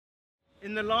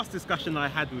In the last discussion I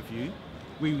had with you,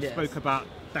 we spoke about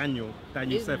Daniel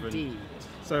 7.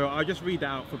 So I'll just read that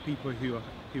out for people who are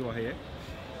here.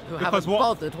 Who haven't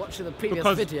bothered watching the previous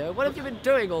video. What have you been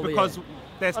doing all the year? Because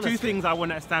there's two things I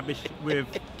want to establish with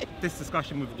this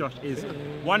discussion with Josh is,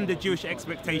 one, the Jewish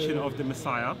expectation of the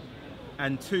Messiah,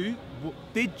 and two,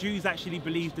 did Jews actually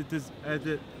believe that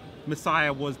the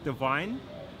Messiah was divine?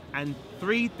 And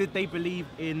three, did they believe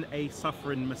in a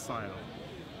suffering Messiah?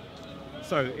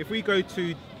 So if we go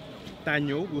to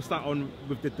Daniel, we'll start on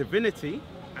with the divinity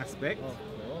aspect. Of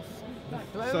course. The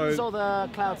thrones or the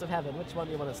clouds of heaven? Which one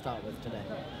do you want to start with today?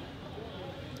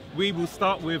 We will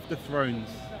start with the thrones.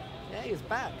 Yeah, he's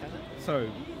back, isn't it? So,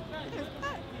 he's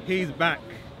back. He's back.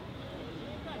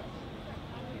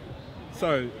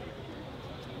 So,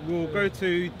 we'll go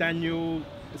to Daniel,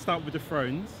 start with the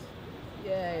thrones.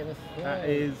 Yeah, the thrones. That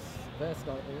is... Verse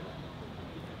 9.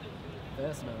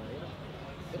 Verse 9.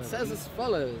 It says as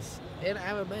follows, in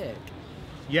Aramaic.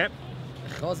 Yep.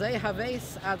 Chosei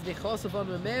haves ad vichosavon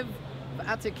memiv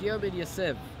v'atik yomin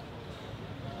yosef.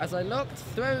 As I looked,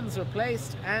 thrones were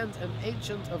placed, and an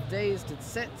ancient of days did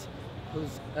sit,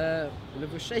 whose whose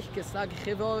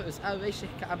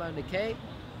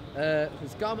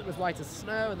garment was white as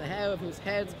snow, and the hair of whose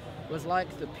head was like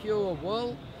the pure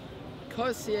wool.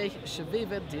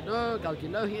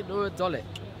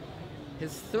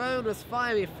 His throne was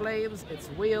fiery flames, its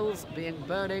wheels being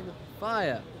burning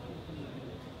fire.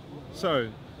 So,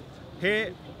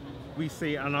 here we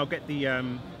see, and I'll get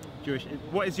the Jewish...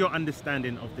 What is your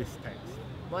understanding of this text?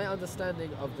 My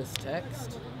understanding of this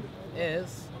text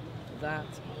is that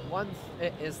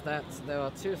there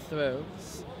are two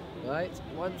thrones, right?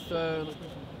 One throne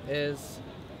is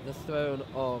the throne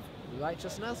of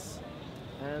righteousness,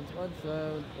 and one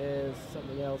throne is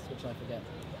something else which I forget.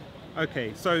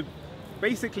 Okay, so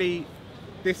basically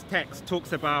this text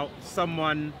talks about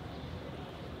someone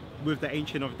with the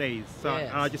Ancient of Days. So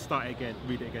yes. I'll just start it again,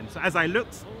 read it again. So as I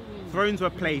looked, thrones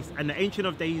were placed, and the Ancient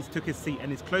of Days took his seat,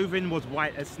 and his clothing was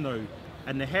white as snow,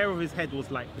 and the hair of his head was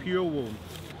like pure wool.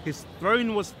 His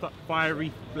throne was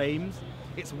fiery flames,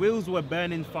 its wheels were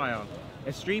burning fire.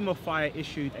 A stream of fire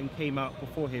issued and came out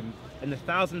before him, and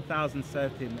 1,000,000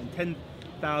 served him, and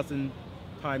 10,000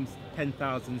 times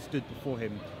 10,000 stood before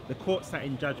him. The court sat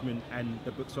in judgment, and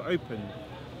the books were opened.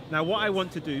 Now what I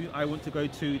want to do, I want to go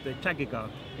to the Chagiga.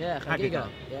 Yeah, Chagiga,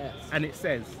 yes. And it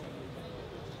says...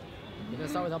 You're going to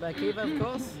start with Rabbi Akiva, of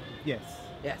course? Yes.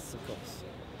 Yes, of course.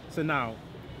 So now,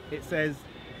 it says...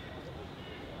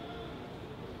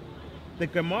 The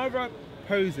Gemara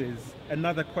poses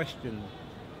another question.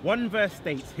 One verse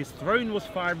states, his throne was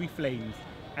fiery flames,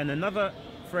 and another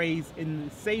phrase in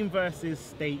the same verses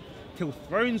state, till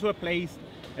thrones were placed,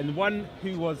 and one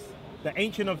who was the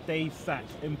Ancient of Days sat,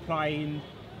 implying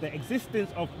the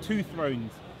existence of two thrones.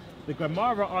 The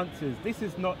Gemara answers, this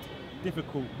is not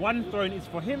difficult. One throne is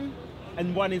for him,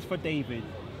 and one is for David.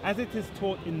 As it is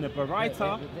taught in the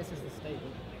Baraita, this is the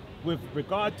statement. With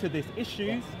regard to this issue,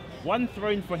 yes. One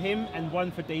throne for him and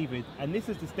one for David. And this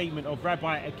is the statement of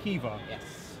Rabbi Akiva. Yes.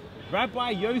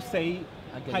 Rabbi Yosei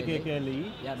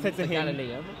Hagegeli said to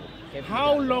him,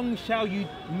 how long shall you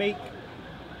make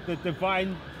the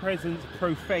divine presence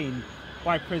profane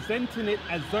by presenting it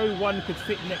as though one could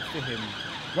sit next to him?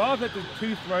 Rather, the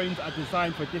two thrones are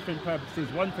designed for different purposes,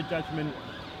 one for judgment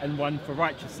and one for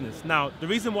righteousness. Now, the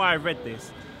reason why I read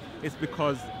this is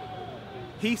because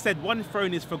he said one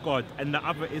throne is for God and the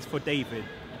other is for David.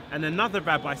 And another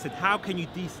rabbi said, how can you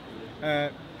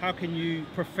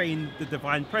profane the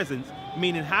divine presence?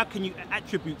 Meaning, how can you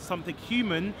attribute something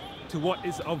human to what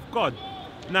is of God?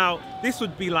 Now, this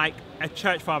would be like a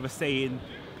church father saying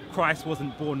Christ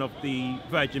wasn't born of the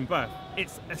virgin birth.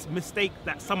 It's a mistake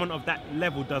that someone of that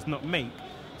level does not make.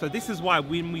 So this is why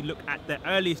when we look at the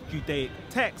earliest Judaic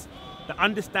text, the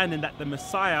understanding that the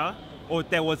Messiah, or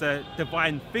there was a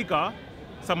divine figure,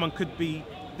 someone could be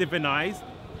divinized,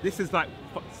 this is like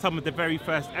some of the very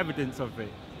first evidence of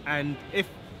it. And if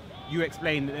you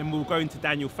explain, and we'll go into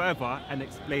Daniel further and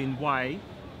explain why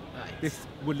this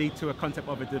would lead to a concept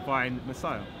of a divine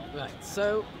Messiah. Right,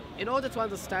 so in order to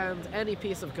understand any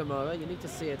piece of Gemara, you need to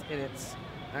see it in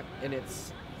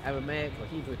its Aramaic or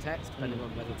Hebrew text, depending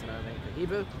on whether it's in Aramaic or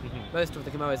Hebrew. Most of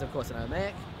the Gemara is, of course, in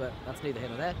Aramaic, but that's neither here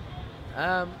nor there.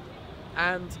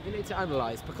 And you need to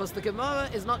analyze, because the Gemara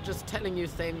is not just telling you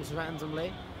things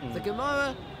randomly. The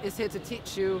Gemara is here to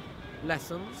teach you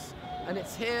lessons, and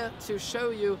it's here to show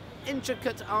you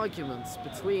intricate arguments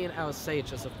between our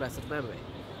sages of blessed memory.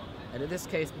 And in this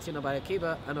case, between Rabbi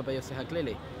Akiva and Rabbi Yosei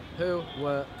Haglili, who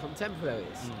were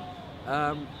contemporaries.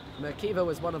 Rabbi Akiva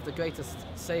was one of the greatest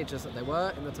sages that there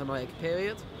were in the Tannaic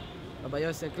period. Rabbi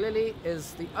Yossi Glili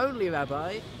is the only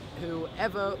rabbi who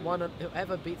ever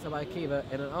beat Rabbi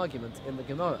Akiva in an argument in the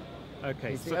Gemara.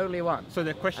 Okay, He's the only one. So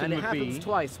the question and would be... it happens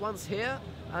twice, once here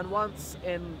and once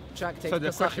in Tractate So the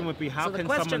Pesachim. question would be, how can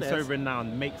someone so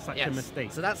renowned make such a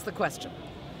mistake? So that's the question.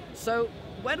 So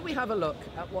when we have a look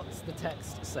at what the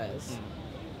text says,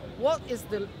 what is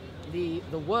the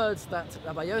words that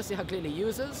Rabbi Yossi Haglili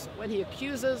uses when he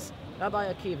accuses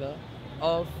Rabbi Akiva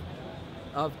of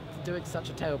doing such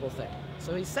a terrible thing?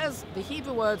 So he says the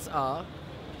Hebrew words are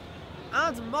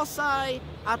Ad Mosai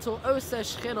ato ose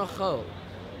shchinocho.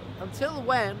 Until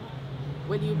when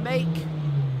will you make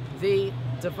the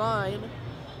divine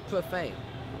profane?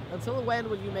 Until when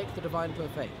will you make the divine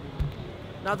profane?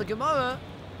 Now the Gemara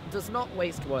does not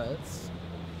waste words.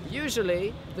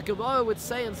 Usually the Gemara would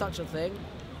say in such a thing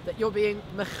that you're being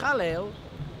mechalel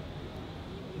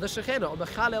the Shekhinah, or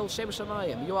mechalel Shem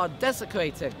Shamayim. You are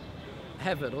desecrating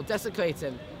heaven, or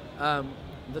desecrating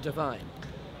the divine.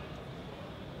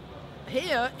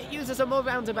 Here, it uses a more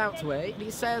roundabout way, and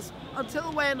he says,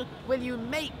 until when will you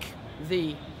make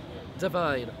the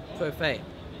divine profane?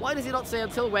 Why does he not say,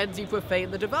 until when do you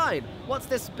profane the divine? What's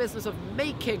this business of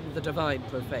making the divine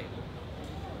profane?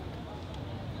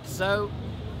 So,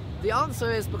 the answer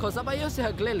is because Rabbi Yossi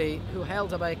Haglili, who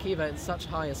held Rabbi Akiva in such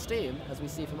high esteem, as we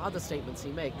see from other statements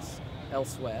he makes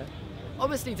elsewhere,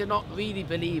 obviously did not really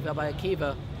believe Rabbi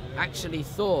Akiva actually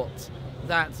thought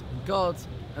that God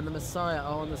and the Messiah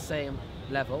are on the same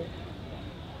level.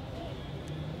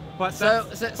 But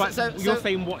you're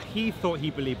saying what he thought he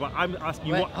believed, but I'm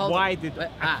asking you, why did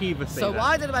Akiva say that? So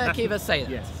why did Rabbi Akiva say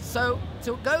that? Yes. So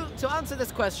to answer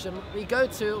this question, we go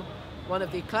to one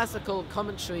of the classical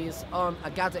commentaries on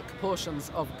Agadic portions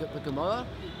of the Gemara,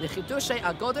 the Chidushei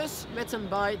Agodus, written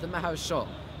by the Maharshal,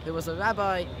 who was a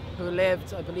rabbi who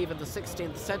lived, I believe, in the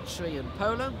 16th century in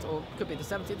Poland, or could be the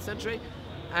 17th century,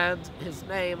 and his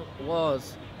name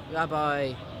was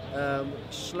Rabbi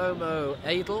Shlomo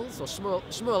Adels, or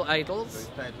Shmuel Adels. So his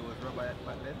title was Rabbi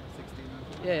back then,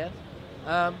 16th?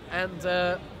 Yeah. And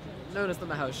known as the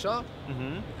Maharshal.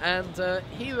 And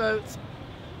he wrote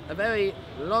a very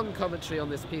long commentary on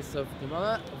this piece of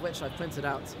Gemara, of which I've printed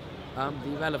out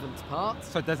the relevant parts.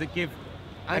 So does it give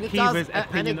and Akiva's it does,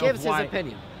 opinion and it gives of why... his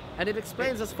opinion. And it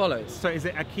explains as follows. So is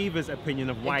it Akiva's opinion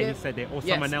of why he said it, or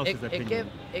someone else's opinion?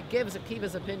 It gives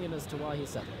Akiva's opinion as to why he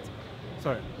said it.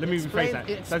 Sorry, let me rephrase that.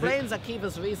 It explains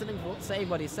Akiva's reasoning for saying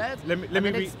what he said, and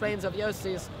then explains of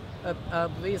Yossi's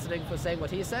reasoning for saying what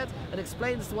he said, and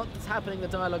explains what's happening in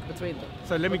the dialogue between them.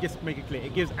 So let me just make it clear.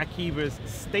 It gives Akiva's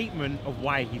statement of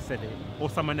why he said it, or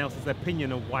someone else's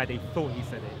opinion of why they thought he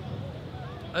said it.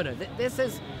 Oh no, this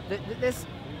is...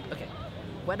 Okay.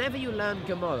 Whenever you learn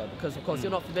Gemara, because of course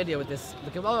you're not familiar with this,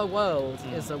 the Gemara world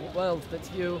is a world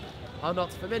that you are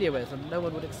not familiar with, and no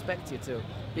one would expect you to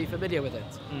be familiar with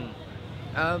it.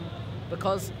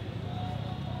 Because,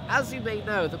 as you may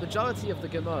know, the majority of the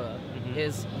Gemara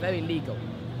is very legal,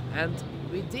 and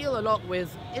we deal a lot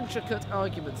with intricate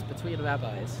arguments between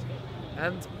rabbis.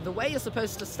 And the way you're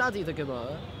supposed to study the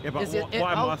Gemara is... what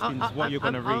I'm asking is what you're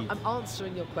going to read. I'm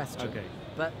answering your question,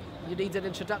 but you need an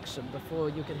introduction before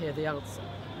you can hear the answer,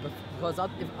 because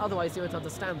otherwise you won't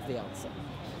understand the answer.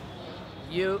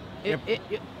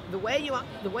 The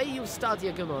way you study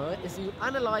a Gemara is you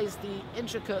analyze the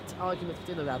intricate arguments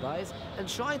between the rabbis and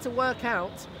try to work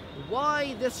out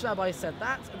why this rabbi said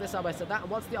that and this rabbi said that, and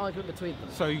what's the argument between them.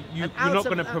 So you're not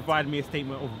going to provide me a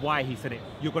statement of why he said it.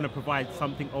 You're going to provide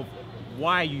something of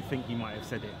why you think he might have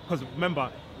said it. Because remember,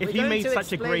 if he made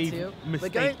such a grave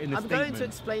mistake in the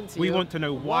statement, we want to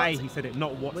know why he said it,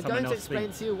 not what someone else thinks. We're going to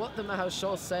explain to you what the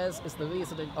Maharshal says is the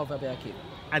reasoning of Rabbi Akiva.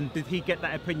 And did he get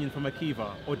that opinion from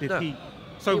Akiva, or did he?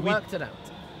 So he worked it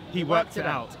out. He worked it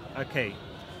out. Okay.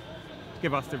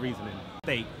 Give us the reasoning.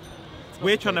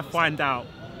 We're trying to find out,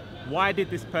 why did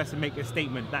this person make a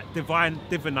statement that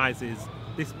divinizes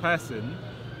this person,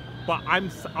 but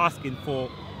I'm asking for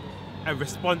a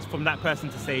response from that person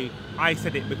to say, I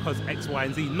said it because X, Y,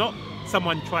 and Z, not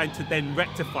someone trying to then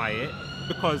rectify it,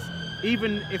 because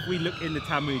even if we look in the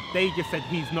Talmud, they just said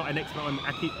he's not an expert on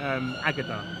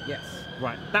Agadah. Yes.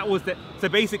 Right. That was so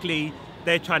basically,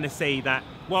 they're trying to say that,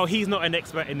 well, he's not an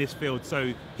expert in this field,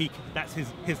 so that's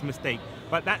his mistake.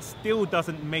 But that still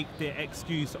doesn't make the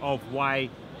excuse of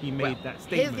why he made that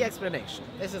statement. Here's the explanation.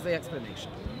 This is the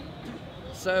explanation.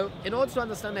 So, in order to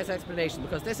understand this explanation,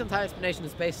 because this entire explanation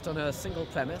is based on a single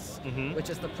premise, which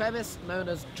is the premise known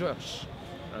as drush.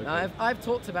 Okay. Now, I've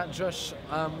talked about drush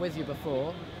with you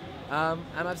before,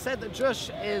 and I've said that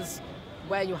drush is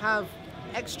where you have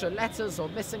extra letters or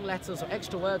missing letters, or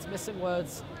extra words, missing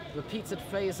words, repeated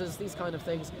phrases, these kind of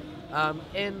things,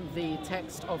 in the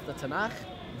text of the Tanakh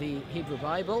the Hebrew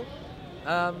Bible,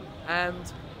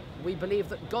 and we believe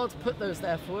that God put those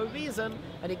there for a reason,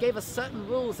 and He gave us certain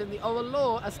rules in the oral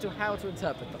law as to how to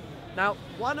interpret them. Now,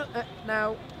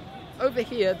 now, over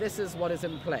here, this is what is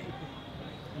in play.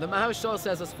 The Maharshal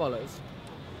says as follows,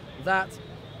 that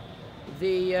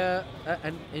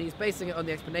and he's basing it on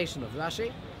the explanation of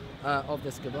Rashi, of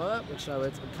this Gemara, which I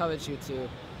would encourage you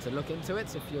to look into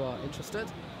it if you are interested.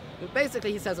 But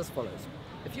basically, he says as follows.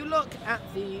 If you look at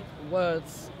the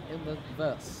words in the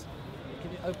verse,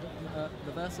 can you open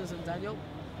the verses in Daniel?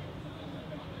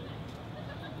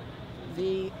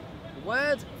 The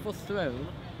word for throne,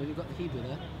 when you've got the Hebrew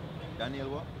there. Daniel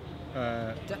what?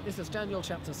 This is Daniel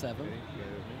chapter 7. Okay,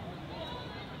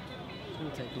 It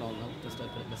won't take long, I'll just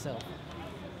open it myself.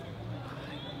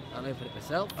 I'll open it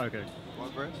myself. Okay.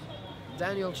 what verse?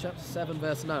 Daniel chapter 7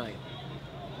 verse 9.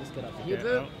 Let's get up the Yeah,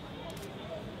 Hebrew.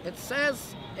 It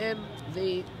says in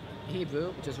the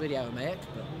Hebrew, which is really Aramaic,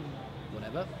 but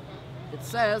whatever, it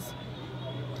says...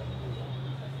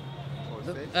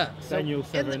 What it says? Daniel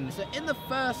 7. So in the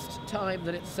first time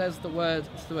that it says the word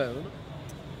throne,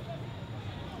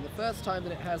 the first time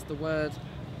that it has the word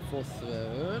for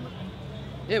throne,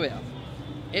 here we are.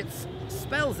 It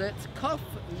spells it Kof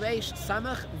Reish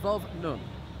Samach Vov Nun.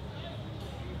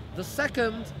 The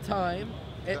second time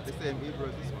Is it... that the same Hebrew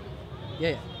as this one?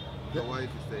 Yeah. So why does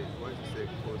it say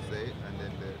Kosei and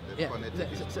then the Yeah.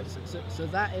 phonetic is So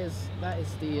that is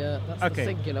the that's Okay. the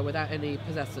singular without any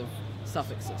possessive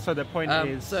suffixes. So the point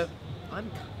is. So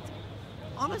I'm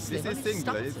honestly This I've is only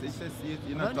singular. started. It's just,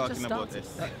 you're I've not only just talking about started.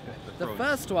 this. The throne.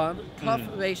 first one, Kaf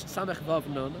Reish Samach Vav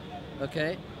Nun,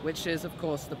 okay, which is of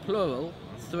course the plural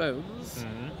thrones,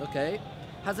 okay,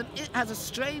 it has a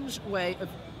strange way of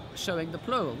showing the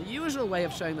plural. The usual way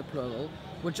of showing the plural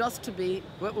would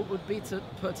be to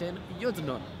put in Yud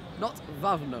Nun, not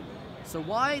Vav Nun. So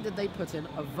why did they put in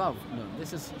a Vav Nun?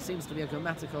 This seems to be a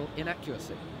grammatical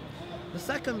inaccuracy. The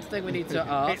second thing we need to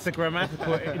ask... It's a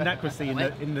grammatical inaccuracy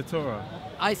in the Torah.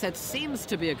 I said seems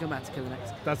to be a grammatical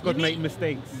inaccuracy. Does God You make mean-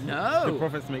 mistakes? No. The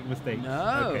prophets make mistakes?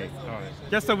 No. Okay, all right.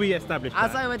 Just so we establish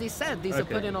As that. I already said, these are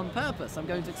Okay. put in on purpose. I'm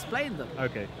going to explain them.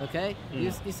 Okay. Okay?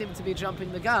 You seem to be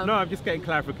jumping the gun. No, I'm just getting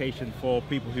clarification for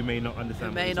people who may not who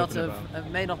understand may what not you're have talking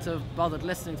about. may not have bothered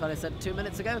listening to what I said 2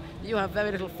 minutes ago. You have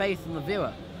very little faith in the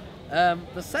viewer.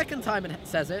 The second time it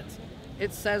says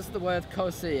says the word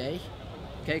kosiyeh,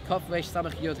 okay, kof reish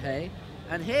samach yud hey,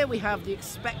 and here we have the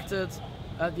expected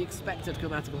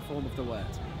grammatical form of the word,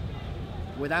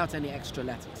 without any extra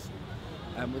letters,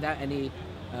 without any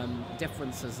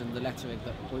differences in the lettering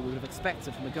that we would have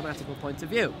expected from a grammatical point of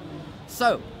view.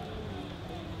 So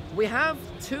we have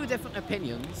two different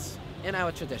opinions in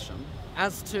our tradition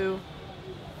as to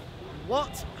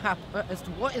what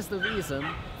is the reason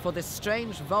for this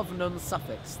strange vav nun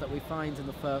suffix that we find in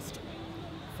the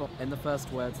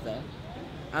first words there,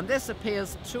 and this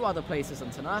appears two other places in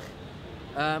Tanakh.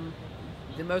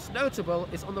 The most notable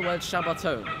is on the word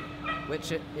Shabbaton,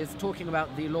 which is talking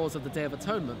about the laws of the Day of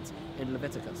Atonement in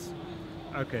Leviticus.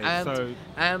 Okay,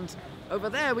 And over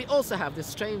there we also have this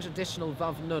strange additional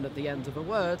vav nun at the end of a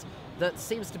word that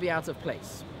seems to be out of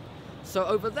place. So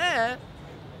over there,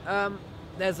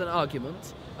 there's an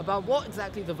argument about what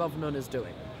exactly the vav nun is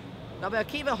doing. Rabbi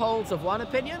Akiva holds of one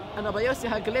opinion, and Rabbi Yossi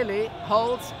HaGalili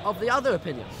holds of the other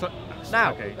opinion.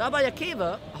 Now, okay. Rabbi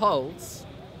Akiva holds,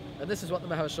 and this is what the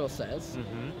Maharshal says,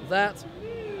 that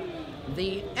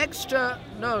the extra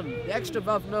nun, the extra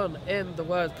vav nun in the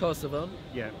word kosovon,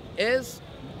 is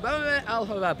More al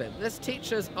Harabim. This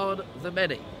teaches on the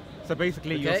many. So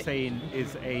basically, Okay. you're saying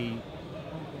is a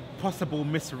possible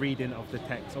misreading of the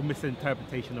text or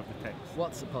misinterpretation of the text.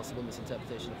 What's a possible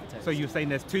misinterpretation of the text? So you're saying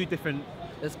there's two different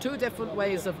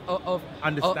ways of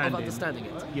understanding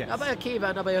it. Yes. Rabbi Akiva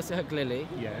and Rabbi Yossi HaGalili,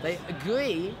 Yes. they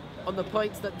agree on the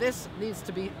point that this needs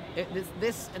to be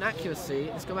this inaccuracy,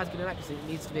 this grammatical inaccuracy,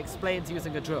 needs to be explained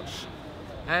using a drush,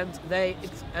 and they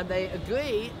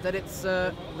agree that it's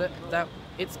that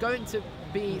it's going to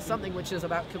be something which is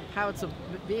about comparative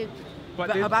being.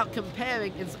 About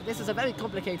comparing, this is a very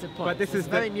complicated point. But this is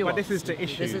very nuanced. But this is the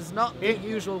issue. This is not the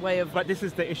usual way of. But this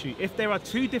is the issue. If there are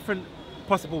two different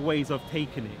possible ways of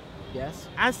taking it, Yes.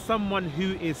 as someone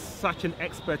who is such an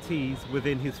expertise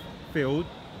within his field,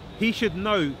 he should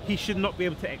know he should not be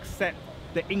able to accept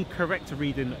the incorrect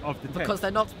reading of the text. Because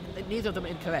they're not, neither of them are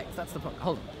incorrect. That's the problem.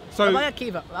 Hold on. So- Rabbi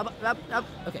Akiva,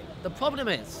 okay, the problem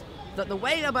is that the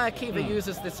way Rabbi Akiva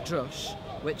uses this drush,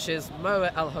 which is More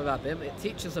al Harabim, it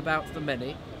teaches about the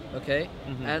many, okay,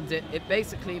 and it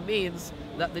basically means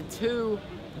that the two.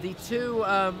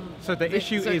 So the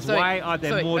issue is why are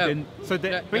there more than? So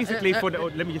basically,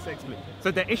 let me just explain. So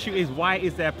the issue is why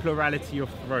is there plurality of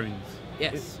thrones?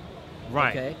 Yes.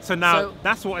 Right. Okay. So now So-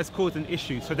 that's what has caused an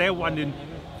issue. So they're wondering.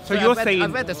 So Sorry, you're saying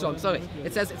I've read this wrong. Sorry.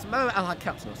 It says it's Mo al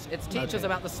Hakatnos. It teaches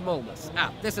about the smallness.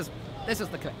 This is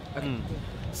the clip. Okay.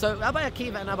 So Rabbi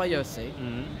Akiva and Rabbi Yossi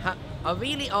are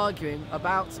really arguing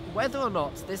about whether or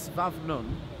not this Vav Nun,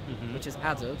 which is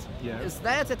added, Yeah. is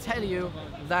there to tell you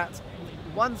that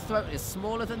one throne is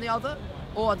smaller than the other,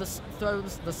 or are the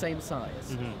thrones the same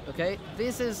size? Okay.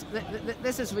 This is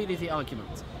really the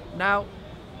argument. Now,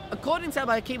 according to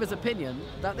Rabbi Akiva's opinion,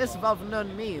 that this Vav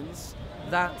Nun means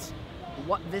that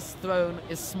this throne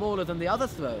is smaller than the other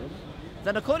throne,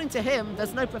 then according to him,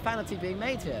 there's no profanity being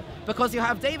made here. Because you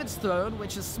have David's throne,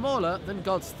 which is smaller than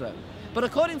God's throne. But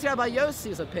according to Rabbi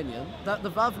Yossi's opinion, that the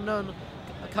Vav Nun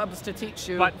comes to teach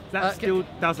you... But that still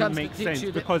doesn't make sense,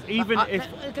 because even if...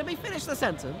 Can we finish the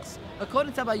sentence?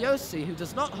 According to Rabbi Yossi, who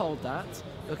does not hold that,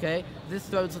 okay, these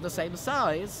thrones are the same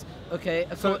size, okay,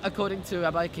 according to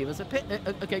Rabbi Akiva's opinion,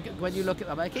 okay, when you look at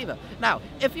Rabbi Akiva. Now,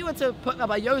 if you were to put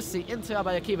Rabbi Yossi into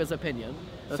Rabbi Akiva's opinion,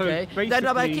 okay, then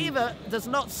Rabbi Akiva does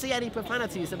not see any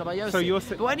profanities in Rabbi Yossi. So you're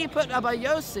but when you put Rabbi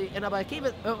Yossi in Rabbi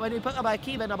Akiva, when you put Rabbi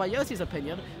Akiva in Rabbi Yossi's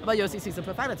opinion, Rabbi Yossi sees a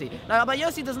profanity. Now, Rabbi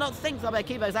Yossi does not think Rabbi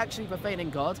Akiva is actually profaning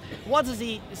God. What does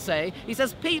he say? He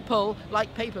says people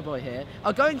like Paperboy here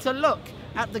are going to look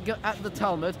at the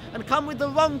Talmud and come with the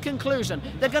wrong conclusion.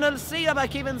 They're going to see Rabbi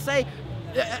Akiva and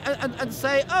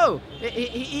say, oh,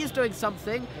 he's doing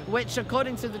something which,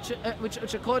 according to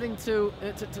according to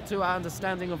our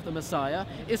understanding of the Messiah,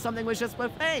 is something which is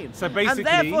profane. So basically, and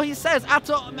therefore he says, ad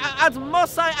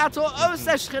mosai ato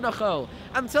oseh shchinacho.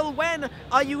 Until when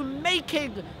are you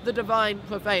making the divine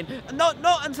profane?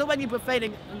 Not until when you're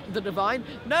profaning the divine.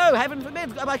 No, heaven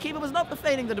forbid. Rabbi Akiva was not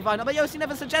profaning the divine. Rabbi Yossi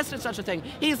never suggested such a thing.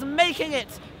 He's making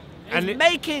it. He's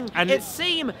making it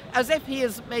seem as if he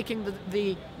is making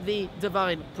the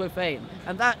divine profane,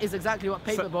 and that is exactly what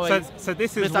Paperboy. So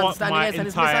this is what my and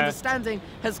his misunderstanding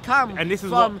has come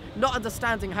from not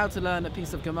understanding how to learn a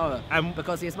piece of Gemara,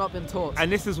 because he has not been taught.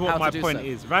 And this is what my point so.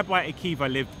 is. Rabbi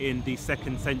Akiva lived in the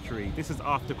 2nd century. This is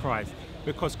after Christ,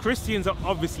 because Christians are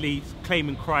obviously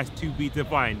claiming Christ to be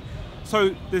divine.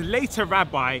 So the later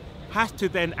rabbi has to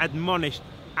then admonish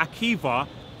Akiva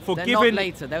for They're giving. Not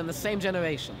later. They're in the same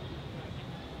generation.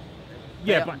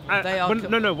 Yeah, but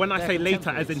when I say later,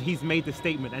 as in contemporaries. he's made the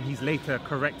statement and he's later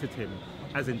corrected him,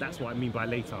 as in that's what I mean by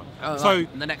later. Oh, so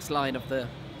right. The next line of the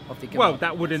Gemara. well,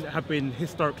 that wouldn't have been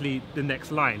historically the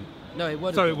next line. No, it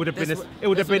would. So it would have been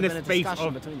a space discussion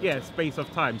of between the two. space of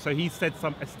time. So he said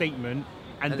a statement,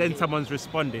 and then someone's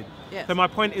responded. Yes. So my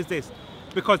point is this: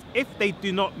 because if they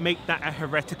do not make that a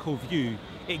heretical view,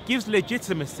 it gives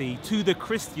legitimacy to the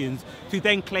Christians to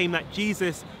then claim that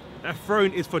Jesus. A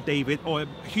throne is for David, or a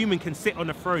human can sit on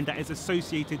a throne that is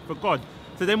associated for God.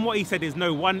 So then what he said is,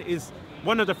 no, one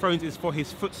of the thrones is for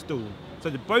his footstool. So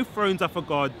both thrones are for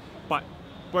God, but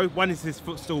one is his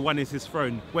footstool, one is his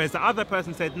throne. Whereas the other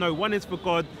person said, no, one is for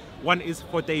God, one is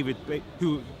for David,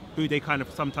 who they kind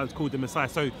of sometimes call the Messiah.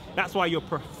 So that's why you're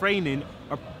profaning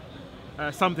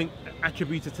something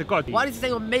attributed to God. Why did you say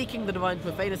you're making the divine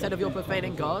profane instead of you're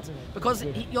profaning God? Because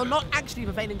you're not actually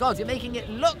profaning God. You're making it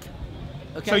look.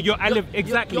 Okay. So you're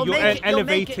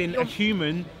elevating a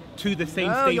human to the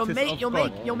same status of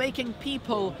God. You're making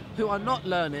people who are not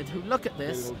learned, who look at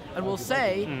this and will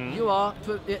say you are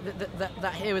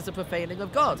that here is a profaning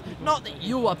of God. Not that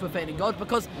you are profaning God,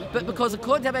 because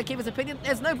according to Rabbi Akiva's opinion,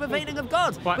 there's no profaning of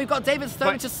God. We've got David's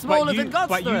throne, which is smaller than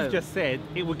God's throne. But you've just said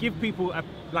it will give people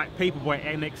like Paperboy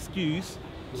an excuse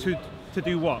to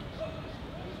do what?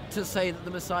 To say that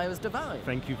the Messiah is divine.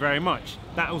 Thank you very much.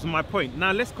 That was my point.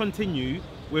 Now let's continue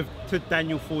to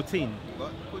Daniel 14.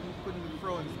 But couldn't the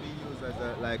thrones be used as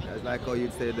like how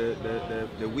you'd say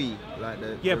the we, like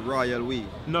the royal we?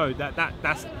 No,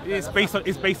 that's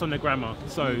based on the grammar,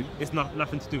 so it's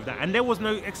nothing to do with that. And there was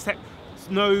no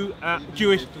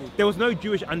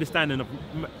Jewish understanding of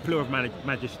plural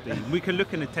majesty. We can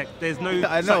look in the text. There's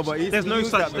no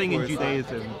such thing in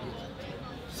Judaism.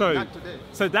 So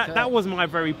that was my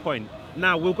very point.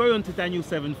 Now we'll go on to Daniel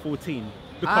 7:14.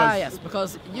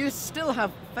 Because you still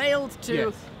have failed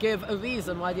to give a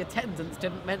reason why the attendants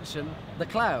didn't mention the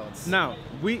clouds. Now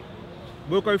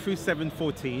we'll go through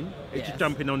 7:14. It's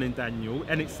jumping on in Daniel,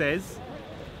 and it says,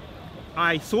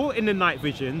 "I saw in the night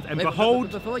visions, and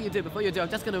behold." Before you do, I'm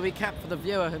just going to recap for the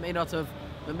viewer who may not have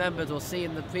remembered or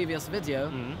seen the previous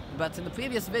video. But in the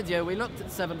previous video, we looked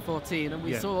at 7:14, and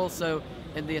we saw also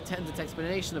in the attendant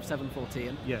explanation of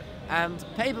 7:14. And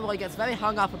Paperboy gets very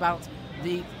hung up about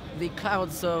the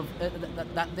clouds of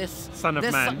that this Son of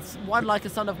Man, one like a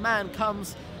son of man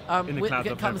comes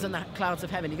comes in the clouds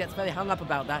of heaven. He gets very hung up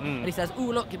about that, and he says, "Oh,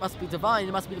 look, it must be divine.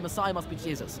 It must be the Messiah. It must be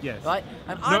Jesus." Yes. Right.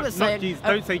 And I was saying, Jesus,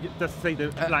 don't say just say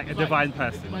like a divine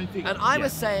person. And I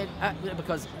was saying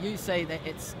because you say that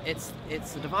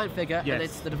it's the divine figure, yes. and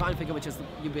it's the divine figure which is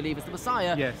you believe is the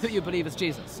Messiah, yes. who you believe is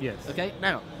Jesus. Yes. Okay.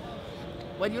 Now,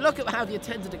 when you look at how the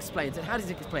attendant explains it, how does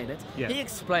he explain it? Yeah. He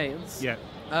explains yeah.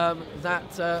 No,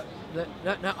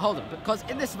 hold on, because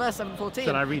in this verse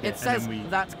 7:14, it says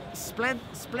that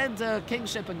splendor,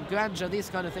 kingship, and grandeur, these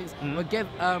kind of things,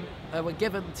 were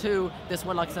given to this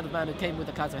one like Son of Man who came with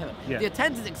the clouds of heaven. Yeah. The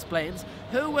attendant explains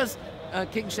who was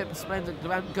kingship, splendor,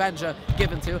 grandeur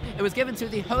given to. It was given to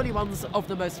the holy ones of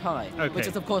the Most High, which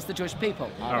is of course the Jewish people.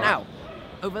 Now,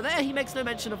 over there, he makes no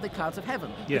mention of the clouds of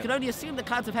heaven. Yeah. We can only assume the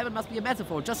clouds of heaven must be a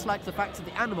metaphor, just like the fact that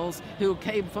the animals who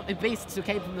came from beasts who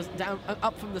came from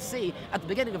up from the sea at the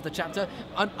beginning of the chapter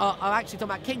are actually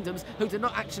talking about kingdoms who did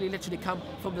not actually literally come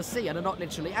from the sea and are not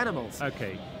literally animals.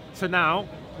 Okay, so now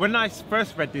when I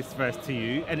first read this verse to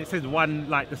you, and it says one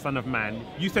like the Son of Man,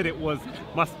 you said it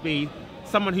must be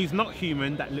someone who's not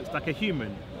human that looks like a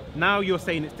human. Now you're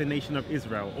saying it's the nation of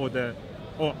Israel,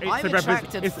 I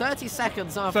retracted 30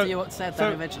 seconds after you said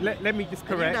that originally. Let me just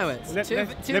correct. You know it.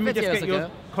 Let me just get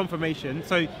your confirmation.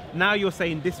 So now you're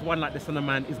saying this one like the Son of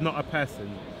Man is not a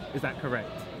person. Is that correct?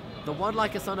 The one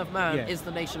like a Son of Man is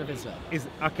the nation of Israel.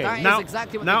 Okay. That is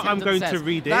exactly what the I'm going says. to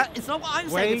read it. It's not what I'm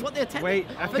saying. It's what the attendant.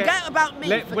 Okay. Forget about me.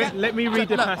 Let me read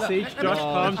the passage. Josh,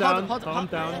 calm down. Calm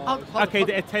down. Okay.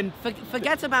 The attendant.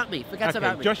 Forget about me. Forget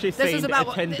about me. Josh is saying the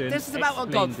attendant. This is about what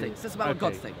God thinks. This is about what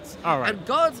God thinks. All right. And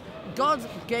God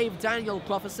gave Daniel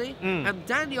prophecy, and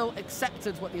Daniel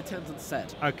accepted what the attendant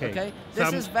said. Okay.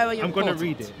 This is very important. I'm going to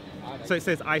read it. So it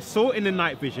says, I saw in the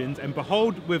night visions, and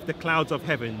behold, with the clouds of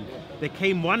heaven, there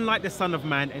came one like the Son of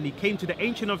Man, and he came to the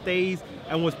Ancient of Days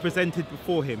and was presented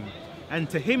before him. And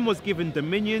to him was given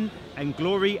dominion and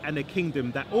glory and a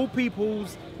kingdom, that all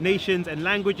peoples, nations, and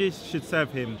languages should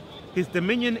serve him. His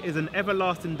dominion is an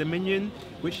everlasting dominion,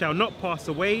 which shall not pass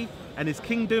away, and his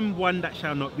kingdom one that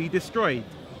shall not be destroyed.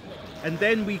 And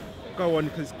then we go on,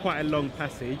 because it's quite a long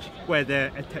passage, where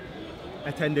the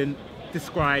attendant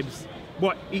describes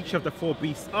what each of the four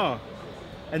beasts are.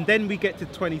 And then we get to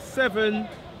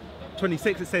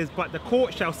 26, it says, but the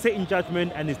court shall sit in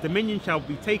judgment, and his dominion shall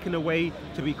be taken away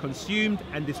to be consumed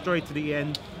and destroyed to the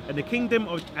end. And the kingdom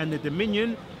and the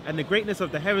dominion and the greatness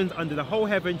of the heavens under the whole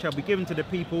heaven shall be given to the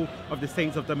people of the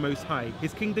saints of the Most High.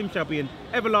 His kingdom shall be an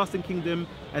everlasting kingdom,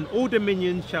 and all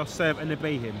dominions shall serve and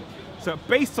obey him. So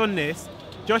based on this,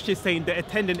 Josh is saying the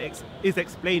attendant is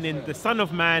explaining the Son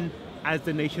of Man as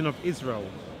the nation of Israel.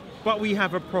 But we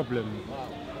have a problem,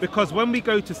 because when we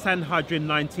go to Sanhedrin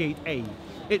 98a,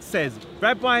 it says,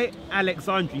 Rabbi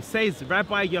Alexandri says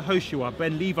Rabbi Yehoshua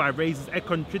ben Levi raises a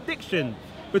contradiction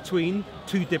between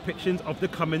two depictions of the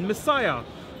coming Messiah.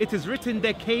 It is written,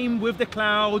 there came with the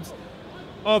clouds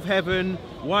of heaven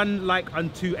one like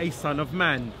unto a Son of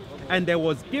Man, and there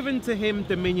was given to him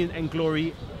dominion and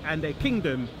glory and a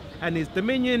kingdom, and his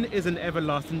dominion is an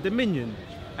everlasting dominion.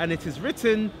 And it is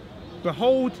written,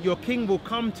 behold, your king will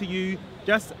come to you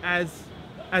just as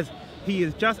he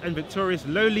is just and victorious,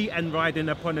 lowly and riding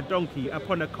upon a donkey,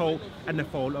 upon a colt and the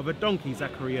foal of a donkey,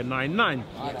 Zechariah 9:9.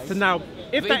 Yes. So now,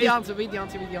 if read the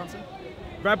answer.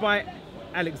 Rabbi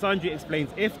Alexandria explains,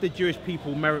 if the Jewish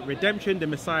people merit redemption, the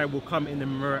Messiah will come in a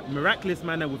miraculous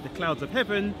manner with the clouds of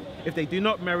heaven. If they do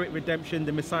not merit redemption,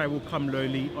 the Messiah will come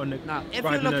lowly on a donkey.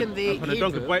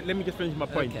 Wait, let me just finish my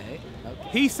point. Okay.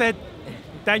 He said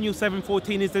Daniel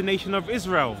 7:14 is the nation of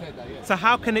Israel. So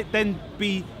how can it then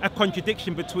be a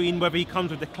contradiction between whether he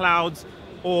comes with the clouds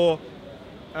or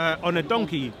on a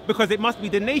donkey? Because it must be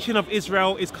the nation of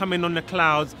Israel is coming on the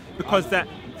clouds, because that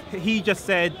he just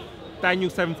said Daniel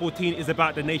 7:14 is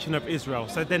about the nation of Israel.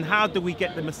 So then how do we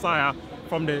get the Messiah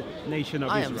from the nation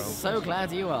of Israel? I am so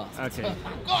glad you asked. Okay.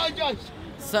 Go on, Josh.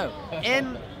 So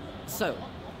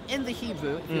in the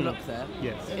Hebrew, if you look there,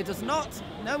 it does not,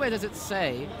 nowhere does it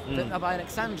say that Rabbi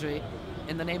Alexandri,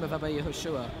 in the name of Rabbi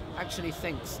Yehoshua, actually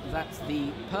thinks that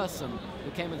the person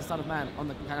who came with the Son of Man on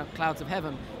the clouds of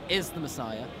heaven is the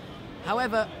Messiah.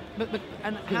 However,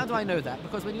 and how do I know that?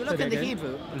 Because when you look in the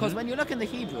Hebrew,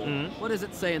 what does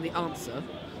it say in the answer?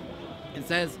 It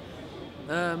says,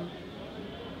 one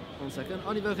second.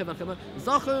 What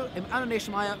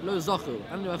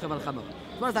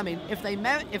does that mean? If they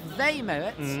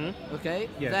merit, okay,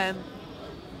 then.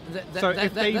 So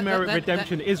if they merit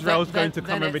redemption, Israel's going to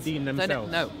come and redeem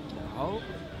themselves. No.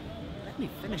 me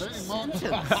finish the Let him answer.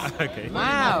 sentence. Okay.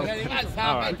 Wow. All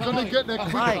right. You're going to get there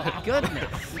quicker. My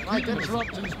goodness. My Keep goodness.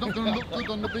 interrupting. It's not going to look good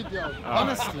on the video.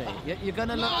 Honestly, you're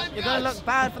gonna look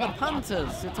bad for the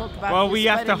punters who talk about. Well, you we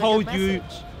have to spreading a hold good you,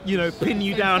 message. you know, pin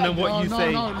you down on what you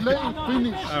say. No, let him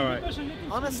finish. All right.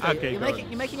 Honestly, Okay, go on.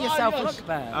 you're making yourself look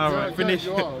bad. All right. Finish.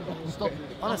 You are. Stop it.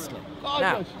 Honestly.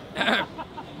 Now.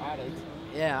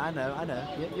 Yeah, I know.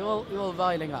 You're all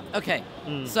riling up. Okay,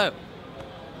 so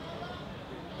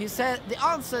he said the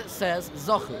answer says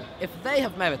Zochu. If they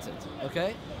have merited,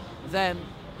 okay, then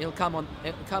it'll come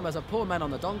as a poor man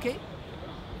on a donkey.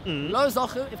 Lo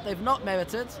Zochu. If they've not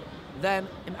merited, then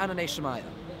im Ananei Shemaya.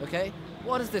 Okay,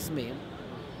 what does this mean?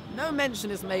 No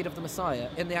mention is made of the Messiah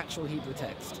in the actual Hebrew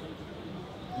text.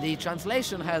 The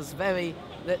translation has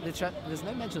there's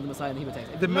no mention of the Messiah in the Hebrew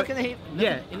text. If you look in the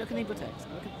Hebrew text.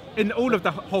 In all of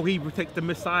the whole Hebrew text, the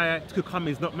Messiah to come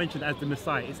is not mentioned as the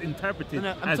Messiah. It's interpreted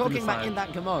No, I'm as the talking Messiah. about in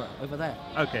that Gemara over there.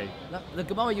 Okay. The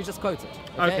Gemara you just quoted.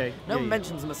 Okay, No one yeah.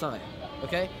 mentions the Messiah.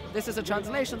 Okay. This is a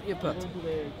translation that you put.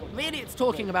 Really, it's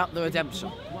talking about the redemption.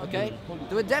 Okay.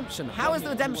 The redemption. How is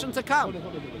the redemption to come?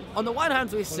 On the one hand,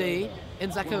 we see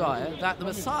in Zechariah that the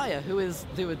Messiah, who is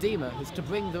the Redeemer, who's to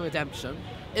bring the redemption,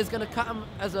 is going to come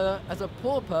as a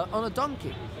pauper on a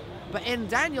donkey. But in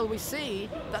Daniel, we see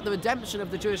that the redemption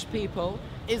of the Jewish people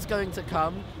is going to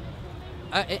come,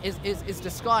 is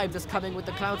described as coming with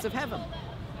the clouds of heaven,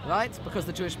 right? Because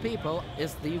the Jewish people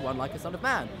is the one like a son of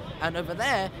man. And over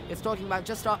there, it's talking about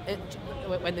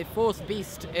when the fourth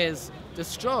beast is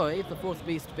destroyed, the fourth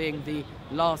beast being the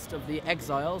last of the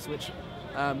exiles, which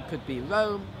could be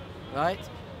Rome, right?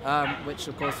 Which,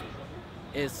 of course,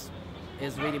 is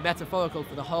really metaphorical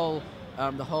for the whole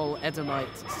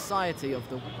Edomite society of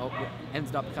what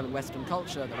ended up becoming Western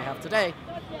culture that we have today.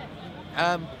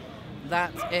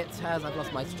 That it has. I've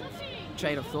lost my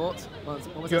train of thought.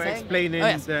 What was You're I saying? explaining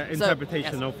the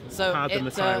interpretation of how the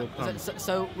Messiah will come.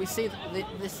 So we see that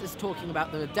this is talking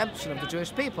about the redemption of the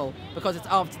Jewish people because it's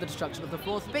after the destruction of the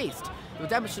fourth beast. The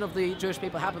redemption of the Jewish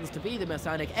people happens to be the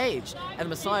Messianic age, and the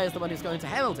Messiah is the one who's going to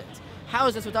herald it. How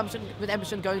is this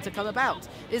redemption going to come about?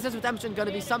 Is this redemption going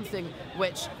to be something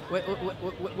which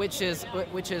is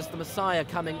the Messiah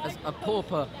coming as a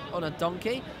pauper on a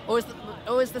donkey, or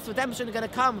is this redemption going to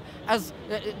come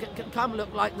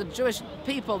look like the Jewish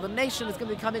people, the nation is going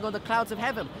to be coming on the clouds of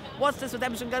heaven? What's this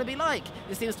redemption going to be like?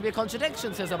 This seems to be a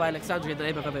contradiction, says Rabbi Alexandria in the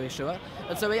name of Rabbi Yeshua.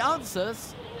 And so he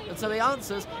answers,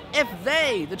 if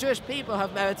they, the Jewish people,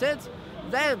 have merited,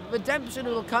 then redemption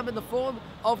will come in the form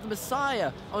of the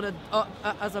Messiah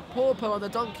as a pauper on a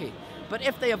donkey. But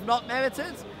if they have not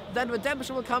merited, then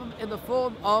redemption will come in the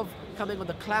form of coming on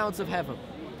the clouds of heaven.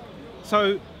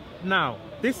 So now,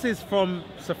 this is from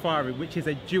Safari, which is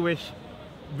a Jewish.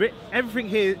 Everything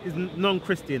here is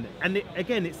non-Christian, and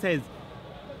it says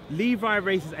Levi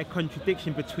raises a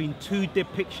contradiction between two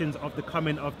depictions of the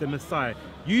coming of the Messiah.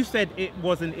 You said it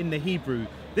wasn't in the Hebrew.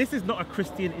 This is not a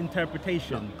Christian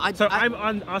interpretation. No,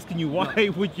 I'm asking you, why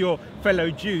would your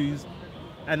fellow Jews,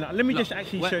 and let me just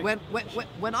actually show you.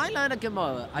 When I learn a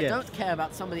Gemara, I don't care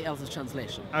about somebody else's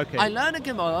translation. Okay. I learn a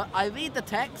Gemara, I read the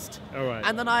text, all right,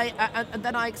 and then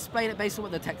I explain it based on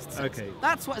what the text says. Okay.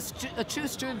 That's what a true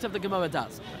student of the Gemara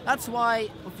does. That's why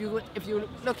if you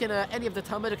look in any of the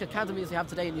Talmudic academies you have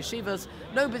today in yeshivas,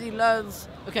 nobody learns.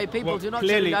 Okay, people do not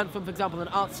generally learn from, for example, an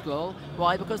art scroll.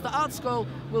 Why? Because the art scroll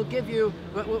will give you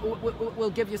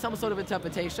some sort of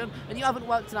interpretation, and you haven't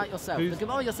worked it out yourself. The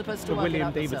Gemara you're supposed to work it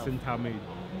out yourself. William Davidson Talmud.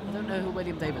 I don't know who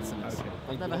William Davidson is. Okay.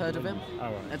 I've never heard of him.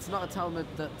 All right. It's not a Talmud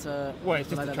that. Well, it's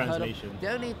that just I've a ever heard translation. of.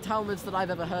 The only Talmuds that I've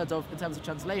ever heard of in terms of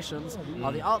translations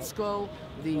are the Art Scroll,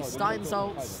 the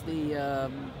Steinsaltz, the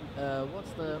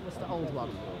what's the old one?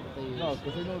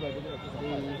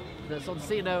 The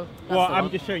Sonsino. Well, I'm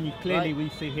just showing you clearly. Right. We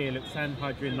see here, look,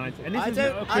 Sanhedrin 90, and this is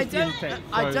not a Christian text.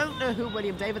 I don't know who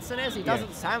William Davidson is. He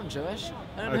doesn't sound Jewish.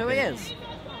 I don't know who he is.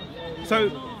 So,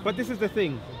 but this is the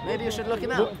thing. Maybe you should look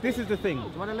him out. Well, this is the thing.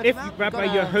 If Rabbi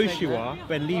Yehoshua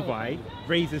ben Levi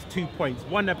raises 2 points,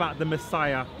 one about the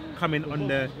Messiah coming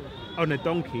on a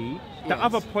donkey, the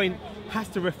other point has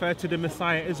to refer to the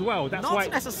Messiah as well. That's not why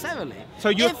necessarily. So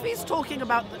if he's talking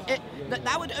about it,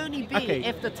 that would only be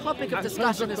if the topic of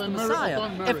discussion is the Messiah.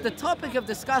 If the topic of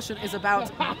discussion is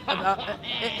about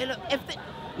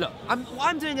look, what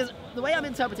I'm doing is, the way I'm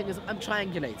interpreting is I'm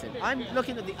triangulating. I'm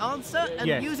looking at the answer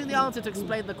and using the answer to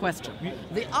explain the question.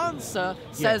 The answer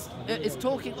says is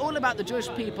talking all about the Jewish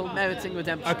people meriting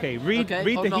redemption. Okay, read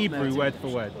the Hebrew word for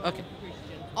word. Okay.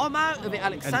 Omar of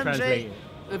Alexandria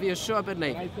of Yeshua ben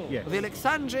Levi. Yes. Of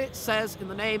Alexandria says in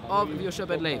the name of Yeshua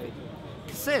ben Levi.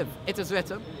 Ksiv, it is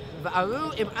written,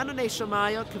 V'aru im ananei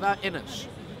shomaya kvar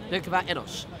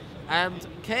enosh. and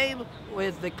came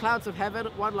with the clouds of heaven,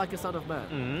 one like a son of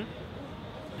man.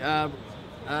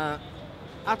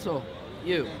 Ato,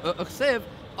 you. Uksiv,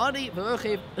 Ani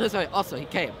Verochiv, sorry, also he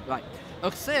came, right.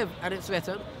 Uksiv, and it's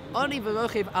written, Ani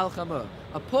Verochiv al Chamor,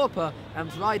 a pauper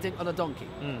and riding on a donkey.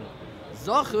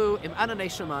 Zochu im Ananei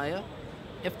Shemaya,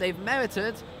 if they've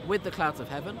merited with the clouds of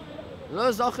heaven.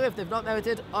 Lo Zochu, if they've not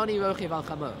merited, Ani Verochiv al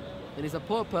Chamor. Then he's a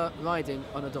pauper riding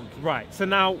on a donkey. Right, so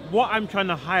now what I'm trying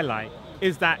to highlight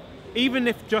is that even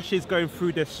if Josh is going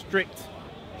through the strict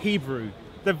Hebrew,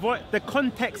 the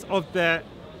context of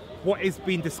what is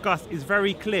being discussed is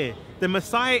very clear. The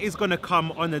Messiah is going to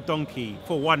come on a donkey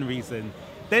for one reason.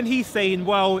 Then he's saying,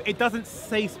 well, it doesn't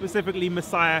say specifically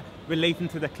Messiah relating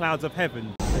to the clouds of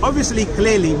heaven. Obviously,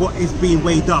 clearly what is being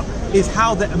weighed up is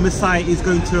how the Messiah is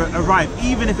going to arrive,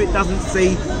 even if it doesn't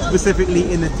say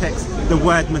specifically in the text the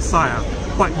word Messiah.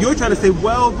 But you're trying to say,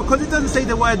 well, because it doesn't say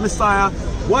the word Messiah,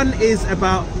 one is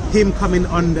about him coming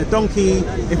on the donkey,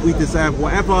 if we deserve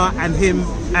whatever, and him,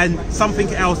 and something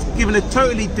else, given a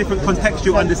totally different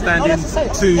contextual understanding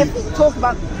to... If we talk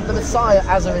about the Messiah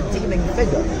as a redeeming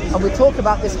figure, and we talk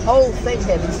about this whole thing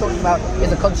here that he's talking about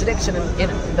is a contradiction in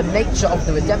the nature of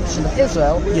the redemption of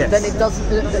Israel, yes, then it doesn't.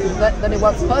 Then it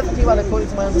works perfectly well according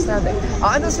to my understanding.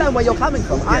 I understand where you're coming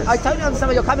from. Yes. I totally understand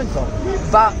where you're coming from,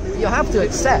 but you have to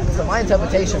accept that my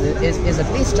interpretation is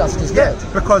at least just as good.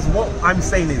 Yeah, because what I'm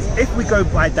saying is, if we go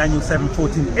by Daniel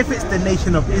 7:14, if it's the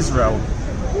nation of Israel,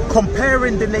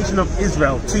 comparing the nation of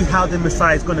Israel to how the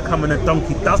Messiah is going to come on a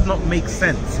donkey does not make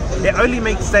sense. It only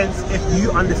makes sense if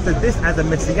you understood this as a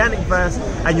Messianic verse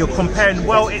and you're comparing,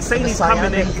 well, it's saying he's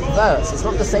coming in... verse. It's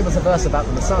not the same as a verse about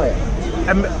the Messiah.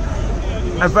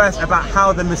 A verse about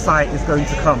how the Messiah is going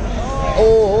to come.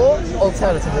 Or,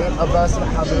 alternatively, a verse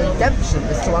about how the redemption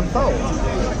is to unfold.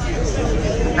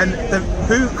 And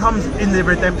who comes in the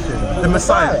redemption? The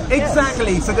Messiah.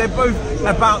 Exactly. Yes. So they're both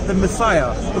about the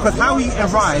Messiah, because how he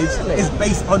arrives is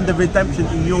based on the redemption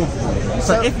in your view.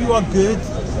 So if you are good,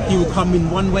 he will come in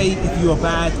one way. If you are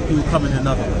bad, he will come in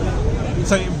another way.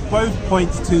 So it both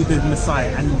points to the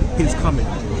Messiah and his coming.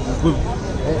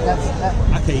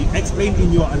 Okay, explain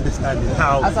in your understanding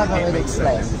how. As I've already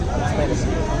explained, I'll explain it to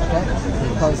you, okay?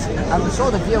 Because I'm sure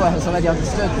the viewer has already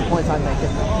understood the point I'm making.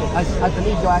 I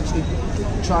believe you're actually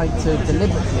trying to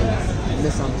deliberately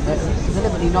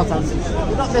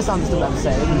not misunderstood what I'm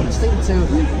saying. You seem to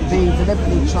be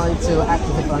deliberately trying to act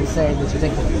as if what I'm saying is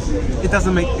ridiculous. It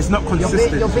doesn't make. It's not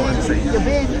consistent. You're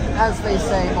being, as they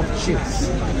say, obtuse.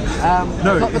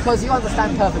 No, because you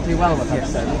understand perfectly well what I'm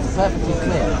saying. It's perfectly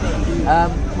clear.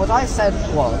 What I said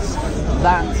was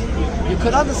that you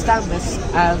could understand this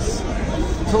as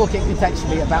talking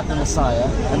contextually about the Messiah,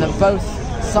 and that both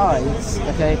sides,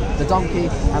 okay, the donkey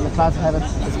and the clouds of heaven,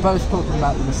 is both talking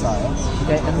about the Messiah,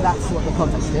 okay, and that's what the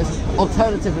context is.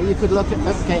 Alternatively, you could look at,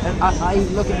 okay, and I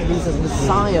look at these as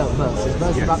Messiah verses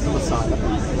about the Messiah.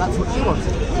 That's what you want to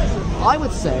do. I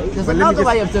would say there's another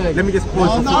way of doing it. Let me just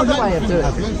pause. There's another way of doing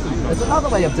it. There's another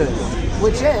way of doing it,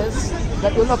 which is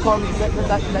that you look on that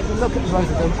you look at both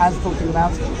of them as talking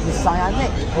about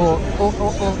Messianic or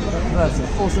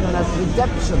verses, also known as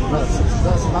redemption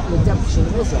verses about redemption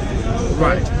of Israel.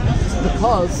 Right.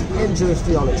 Because in Jewish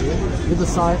theology, the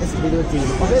Messiah is to be the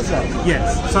Redeemer of Israel.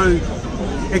 Yes. So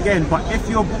again, but if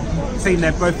you're saying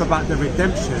they're both about the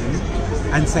redemption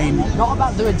and saying not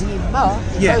about the Redeemer,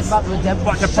 yes, both about the redemption.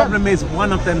 But the problem is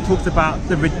one of them talks about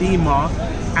the Redeemer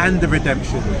and the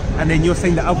redemption, and then you're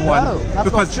saying the other one. No, that's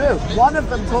because not true. One of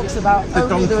them talks about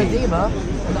only the Redeemer,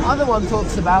 and the other one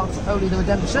talks about only the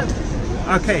redemption.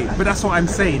 Okay, but that's what I'm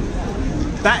saying.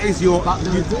 That is your. But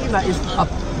the Redeemer is a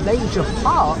major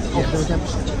part of the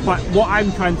redemption. But what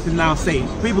I'm trying to now say,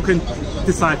 people can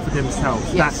decide for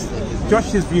themselves. Yes. That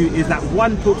Josh's view is that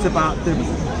one talks about the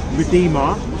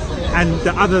Redeemer, and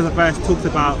the other verse talks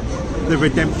about the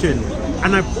redemption.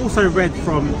 And I've also read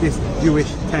from this Jewish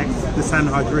text, the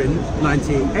Sanhedrin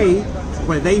 98a,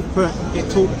 where they put it.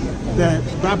 The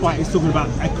rabbi is talking about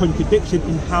a contradiction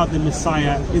in how the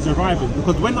Messiah is arriving.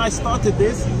 Because when I started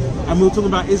this, and we were talking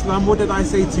about Islam, what did I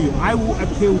say to you? I will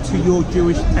appeal to your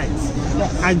Jewish text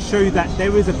and show that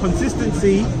there is a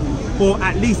consistency, or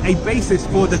at least a basis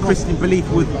for the Christian belief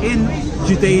within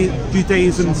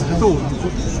Judaism's thought.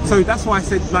 So that's why I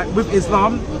said, like with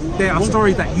Islam, there are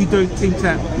stories that you don't seem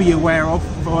to be aware of.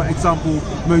 For example,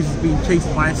 Moses being chased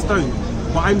by a stone.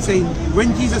 But I'm saying,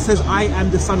 when Jesus says, "I am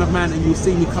the Son of Man, and you'll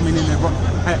see me coming in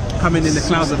the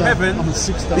clouds of heaven,"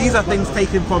 these are things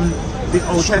taken from the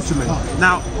Old Testament.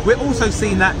 Now, we're also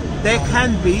seeing that there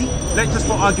can be, let's just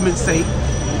for argument's sake,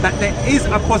 that there is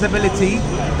a possibility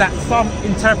that some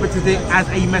interpreted it as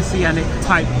a messianic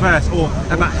type verse, or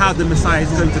about how the Messiah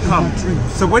is going to come.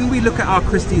 So when we look at our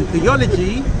Christian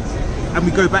theology and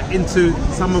we go back into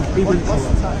some of even 5.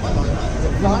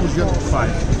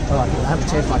 Alright, I have to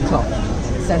change my clock.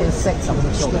 It said it's 6, I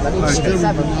wasn't sure. I need to do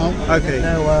 7. Okay.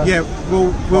 No, yeah,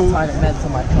 what time it meant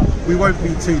on my clock. we won't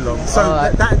be too long.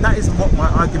 So that is what my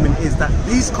argument is, that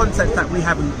these concepts that we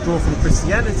haven't drawn from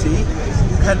Christianity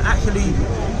can actually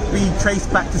be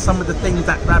traced back to some of the things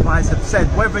that rabbis have said.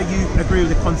 Whether you agree with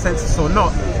the consensus or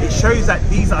not, it shows that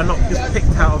these are not just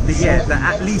picked out of the air,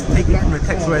 that at least taken from the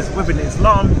text, whereas within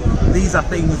Islam, these are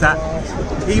things that,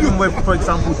 even with, for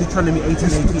example, Deuteronomy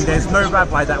 18:18, there's no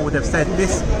rabbi that would have said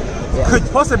this could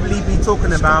possibly be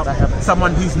talking about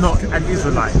someone who's not an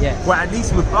Israelite. Well, at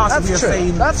least with us, we are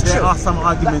saying there are some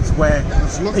arguments where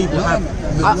people have...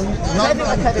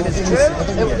 Credit is true,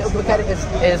 credit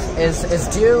is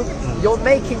due. You're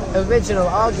making original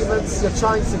arguments, you're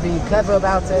trying to be clever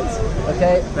about it,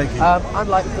 okay? Thank you.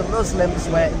 Unlike the Muslims,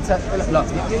 where,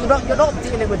 look, you're not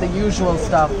dealing with the usual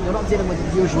stuff, you're not dealing with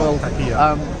the usual...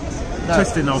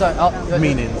 twisting of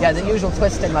meaning. Yeah, the usual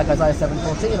twisting, like Isaiah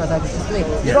 7:14, Isaiah 53.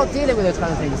 You're not dealing with those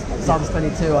kind of things, Psalms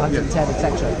 22, 110,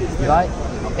 etc. Right?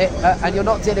 And you're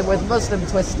not dealing with Muslim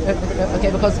twist,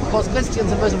 okay? Because of course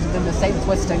Christians and Muslims have been the same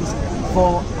twistings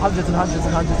for hundreds and hundreds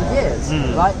and hundreds of years,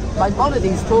 right?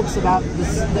 Maimonides talks about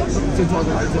this, the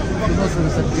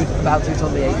Muslims about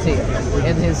Deuteronomy 18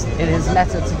 in his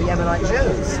letter to the Yemenite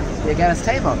Jews, the Ageres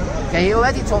Tamar. Okay, he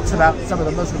already talks about some of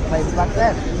the Muslim claims back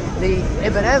then. The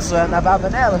Ibn Ezra and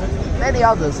Ababanel and many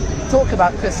others talk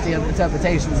about Christian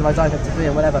interpretations of Isaiah 53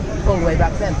 and whatever all the way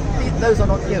back then. Those are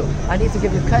not new. I need to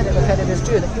give you credit where credit is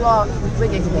due, that you are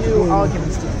bringing new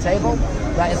arguments to the table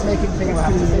that is making people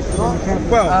have to think more.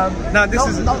 Well, now this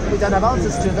is... Not that we don't have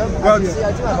answers to them, well, I do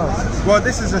have answers. Well,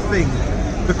 this is the thing,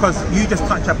 because you just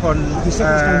touch upon... This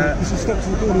is stopped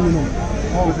recording or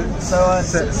not?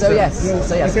 So yes,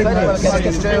 credit where credit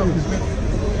is due.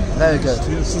 Very good.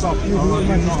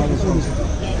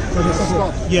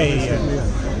 Yeah.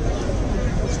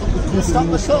 Stop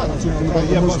the shot.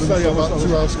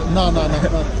 No.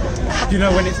 Do you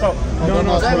know when it stopped? No.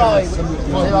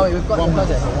 Don't worry, we've got the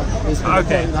project. It's been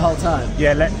recording the whole time.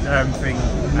 Yeah, let thing,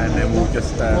 and then we'll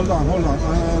just... Hold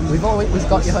on. We've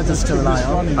got your Hudders to rely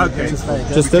on. Okay. Which is very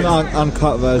good. Just an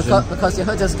uncut version. Because your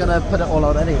Hudders going to put it all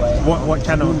on anyway. What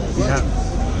channel do you have?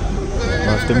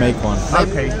 We'll have to make one.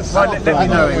 Okay, let me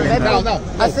know.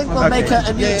 I think we'll make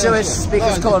a new Jewish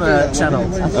Speakers Corner channel.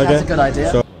 I think that's a good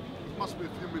idea. Sure. Must be a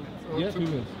few minutes. Yeah, 2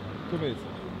 minutes. 2 minutes.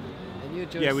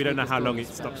 Yeah, we don't know how long it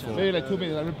stops for. Maybe like 2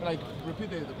 minutes. Like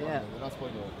repeat it. Yeah. The last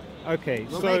point. Okay,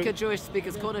 We'll so make a Jewish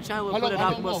Speakers Corner channel, we'll put it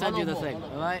up and we'll send you the thing,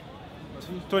 alright?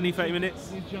 20-30 minutes.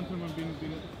 This gentleman been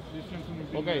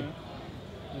Okay.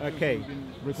 Okay,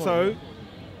 so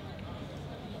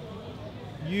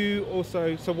you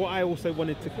also, so what I also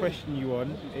wanted to question you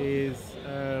on is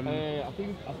I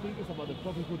think it's about the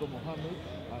prophethood of Muhammad.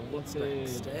 What's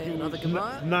next? Another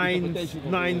Gemara?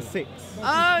 9:6.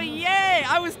 Oh yay!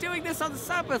 I was doing this on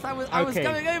Sabbath. I was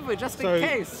going over it just in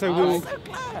case. So I'm so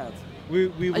glad. We Are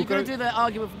will you going to do the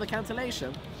argument from the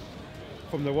cantillation?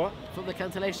 from the what? From the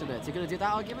cantillation notes. You're going to do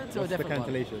that argument or What's a different the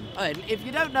cantillation? one? Alright, if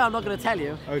you don't know, I'm not going to tell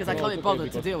you because I can't be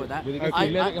bothered to deal with that.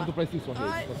 Okay, let him to press this one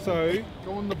here. So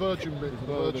Go on the virgin bit.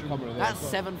 The camera there. That's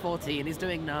 7:14. He's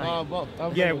doing 9.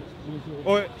 yeah,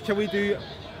 or shall we do?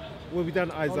 Will we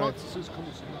done Isaiah?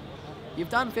 You've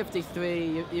done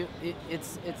 53.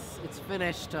 It's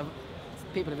finished.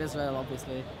 People of Israel,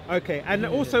 obviously. Okay, and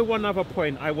also one other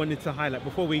point I wanted to highlight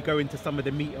before we go into some of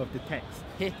the meat of the text,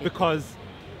 because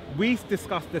we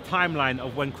discussed the timeline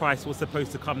of when Christ was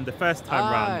supposed to come the first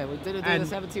time round. We're going to do the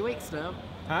 70 weeks now.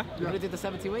 Huh? You're going to do the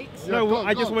 70 weeks? No, well,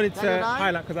 I just wanted to No.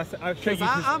 highlight because I showed you this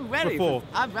I'm ready. before.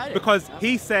 I'm ready. Because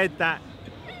he said that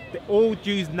all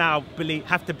Jews now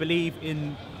have to believe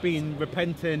in being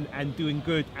repentant and doing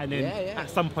good, and then at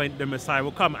some point the Messiah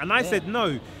will come. And I said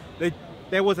no.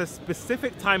 There was a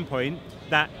specific time point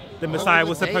that the Messiah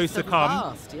was supposed to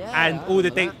come, and all the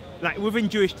dates, like within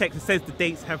Jewish text, it says the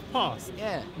dates have passed.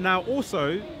 Yeah. Now,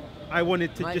 also, I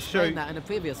wanted to just show that in a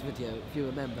previous video, if you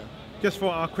remember. Just for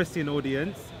our Christian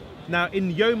audience. Now,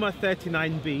 in Yoma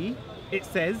 39b, it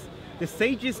says the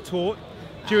sages taught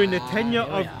during the tenure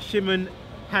of Shimon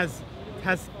has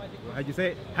how do you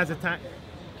say it? Has attacked.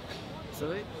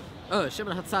 Sorry. Oh,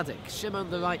 Shimon HaTzadik, Shimon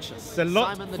the righteous, The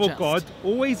lot Simon the for just. God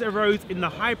always arose in the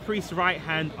high priest's right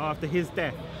hand after his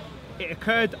death. It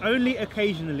occurred only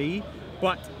occasionally,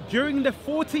 but during the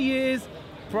 40 years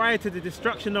prior to the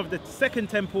destruction of the second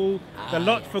temple, the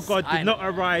lot for God did not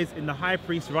arise in the high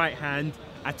priest's right hand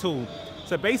at all.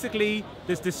 So basically,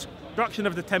 this destruction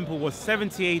of the temple was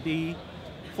 70 AD.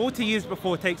 40 years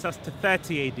before takes us to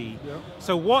 30 AD. Yeah.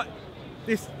 So what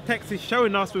this text is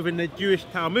showing us within the Jewish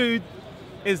Talmud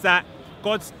is that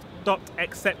God stopped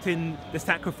accepting the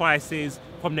sacrifices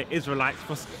from the Israelites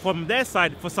from their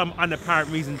side for some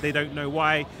unapparent reason. They don't know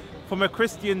why. From a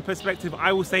Christian perspective,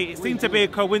 I will say it seemed to be a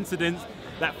coincidence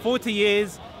that 40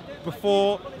 years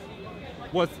before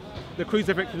was the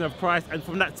crucifixion of Christ, and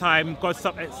from that time God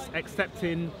stopped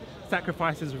accepting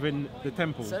sacrifices within the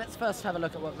temple. So let's first have a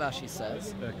look at what Rashi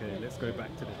says. Okay, let's go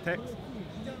back to the text.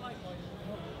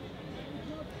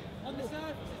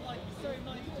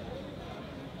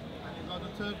 Got the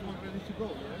third one ready to go,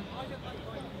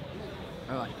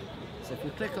 yeah? All right. So if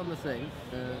you click on the thing,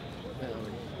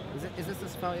 is this the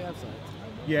Safari website?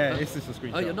 Yeah, this is a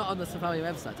screenshot. Oh, you're not on the Safari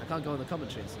website. I can't go on the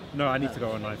commentaries. No, I need to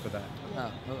go online for that.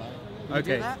 Oh, all right. Can you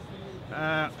Okay. do that?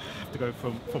 I have to go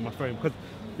from my phone because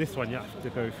this one you have to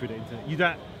go through the internet. You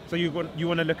that so you want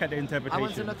to look at the interpretation. I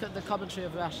want to look at the commentary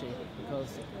of Rashi because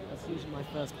that's usually my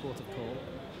first port of call.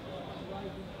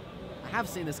 I have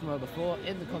seen this Gemara before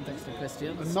in the context of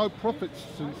Christians, And no prophets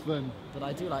since then. but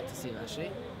I do like to see Rashi.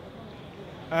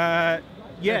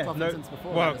 Yeah, prophet no. since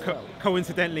before Well, that as well.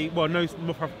 coincidentally, well, no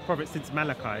prophet since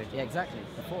Malachi. Yeah, exactly.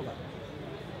 Before that.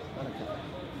 Okay.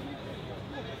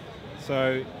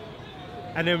 So,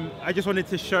 and then I just wanted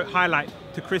to highlight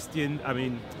to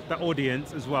the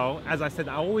audience as well. As I said,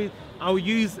 I'll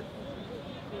use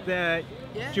the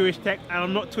Yeah. Jewish text, and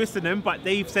I'm not twisting them, but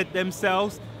they've said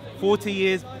themselves 40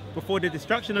 years before the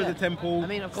destruction of Yeah. the temple, I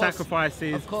mean, of course-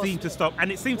 sacrifices of course. seem to stop,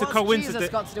 and it seems to What's coincide. Jesus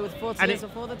got to do with 40 and years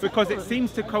before the because it temple?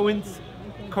 seems to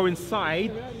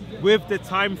coincide with the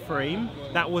time frame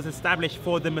that was established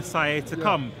for the Messiah to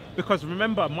come. Because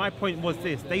remember, my point was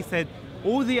this: they said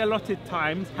all the allotted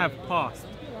times have passed.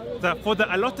 So for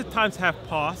the allotted times to have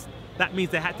passed, that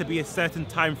means there had to be a certain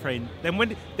time frame. Then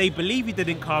when they believe he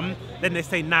didn't come, then they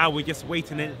say now we're just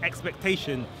waiting in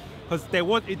expectation, because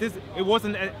it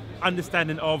wasn't an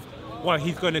understanding of, well,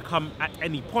 he's going to come at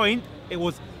any point. It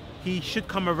was he should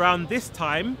come around this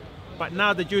time. But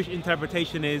now the Jewish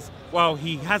interpretation is, well,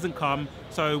 he hasn't come,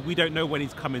 so we don't know when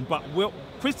he's coming. But what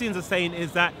Christians are saying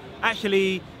is that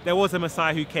actually there was a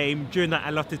Messiah who came during that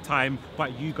allotted time,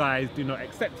 but you guys do not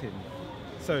accept him.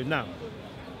 So now,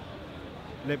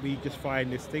 let me just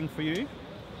find this thing for you.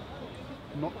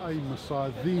 Not a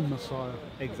Messiah, the Messiah.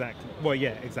 Exactly. Well,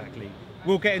 yeah, exactly.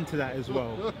 We'll get into that as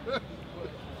well,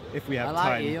 if we have I like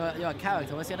time. you. You're a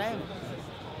character. What's your name?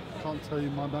 Can't tell you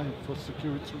my name for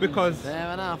security Because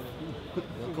Fair enough.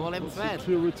 We'll call him reasons. For Fred.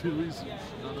 security reasons.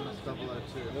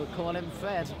 We'll call him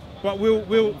Fred. but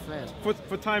we'll Fred.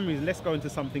 for time reasons, let's go into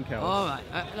something else. All right.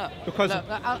 Look, Because- look,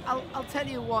 I'll tell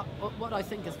you what I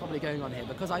think is probably going on here,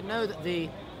 because I know that the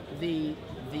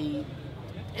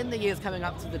in the years coming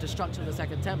up to the destruction of the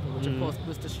Second Temple, which of course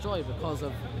was destroyed because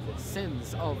of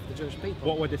sins of the Jewish people.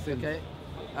 What were the sins? Okay.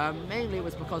 Mainly it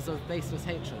was because of baseless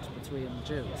hatred between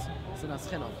Jews. Sinas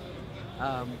Chinuch.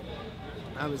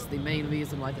 That was the main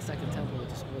reason why the Second Temple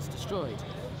was destroyed.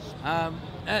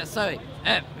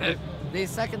 The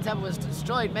Second Temple was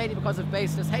destroyed mainly because of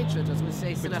baseless hatred, as we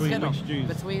say, Sinas Between Chinuch. which Jews?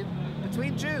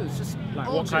 Between Jews, just Like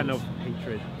all what kind Jews. of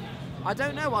hatred? I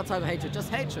don't know what type of hatred, just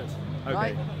hatred. Okay.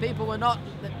 Right? People were not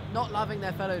loving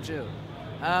their fellow Jew,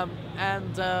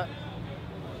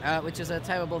 which is a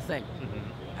terrible thing.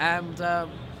 And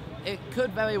it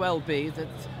could very well be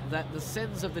that the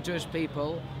sins of the Jewish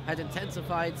people had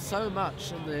intensified so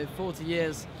much in the 40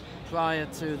 years prior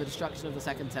to the destruction of the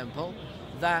Second Temple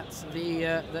that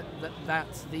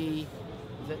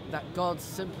that God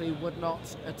simply would not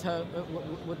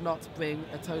bring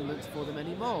atonement for them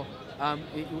anymore,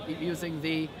 using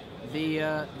he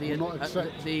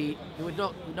would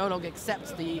no longer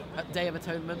accept the Day of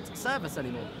Atonement service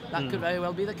anymore. That could very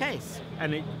well be the case.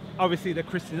 And obviously the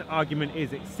Christian argument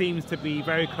is it seems to be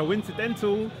very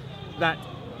coincidental that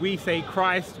we say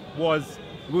Christ was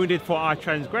wounded for our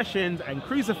transgressions and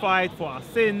crucified for our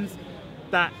sins,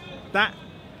 that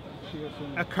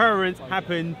occurrence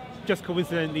happened just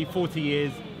coincidentally 40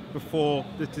 years before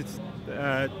the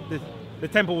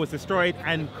temple was destroyed,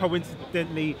 and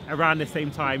coincidentally around the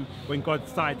same time when God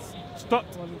stopped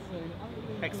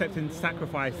accepting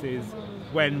sacrifices,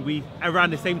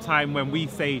 around the same time when we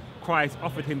say Christ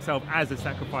offered himself as a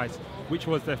sacrifice, which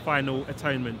was the final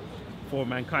atonement for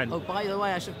mankind. Oh, by the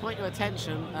way, I should point your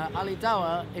attention, Ali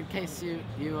Dawa, in case you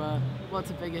want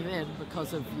to bring him in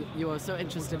because of you were so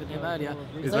interested in him earlier,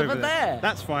 is over there.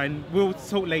 That's fine. We'll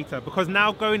talk later because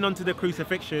now going on to the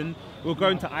crucifixion, we'll go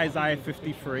into Isaiah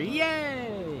 53.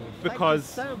 Yay! Because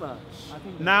Thank you so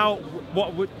much. now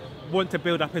what would want to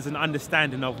build up is an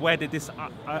understanding of where did this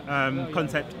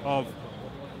concept of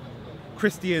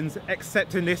Christians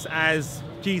accepting this as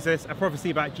Jesus, a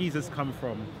prophecy about Jesus, come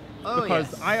from. Oh,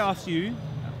 because yes. I asked you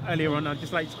earlier on, I'd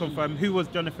just like to confirm, who was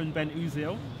Jonathan ben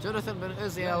Uziel? Jonathan ben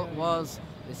Uziel was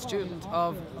a student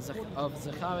of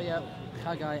Zechariah,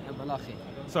 Haggai, and Malachi.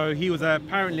 So he was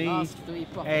apparently The last three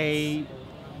prophets. a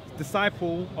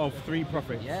disciple of 3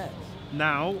 prophets. Yes.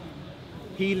 Now,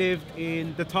 he lived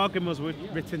in, the Targum was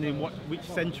written in which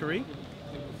century?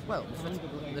 Well,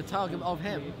 the Targum of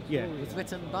him was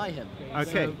written by him.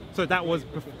 Okay, so that was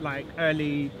like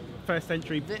early 1st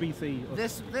century BC.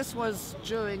 This was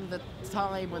during the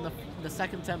time when the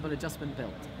second temple had just been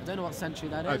built. I don't know what century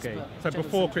that is. Okay, but so whichever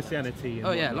before century. Christianity. And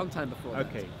Oh yeah, a whatnot. long time before.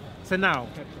 Okay, so now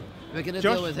we're going to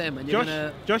Josh- deal with him, and you're going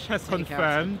to Josh has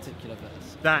confirmed particular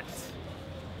verse. that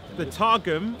the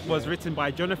Targum was written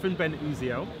by Jonathan ben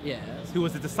Uziel, Yes. who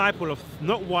was a disciple of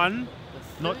not 1,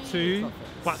 not 2, prophets.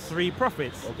 but 3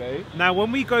 prophets. Okay. Now,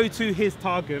 when we go to his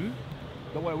Targum,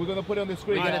 Don't worry, we're gonna put it on the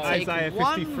screen. We're going to Isaiah take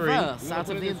one 53. verse out We're of gonna the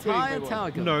put it in the screen, entire everyone.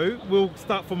 Targum. no, we'll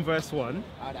start from verse 1,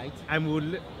 Alright.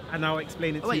 and I'll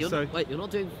explain it Oh, wait, to you. you're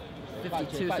not doing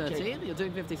Fact 52:13. You're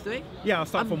doing 53. Yeah, I'll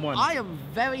start from 1. I am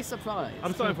very surprised.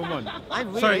 I'm starting from 1. I'm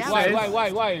really Sorry, it am. says-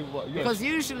 Why? What? Yeah. Because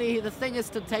usually the thing is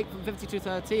to take from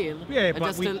 52:13 Yeah, and, but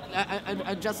just we-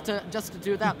 and just to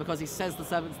do that because he says the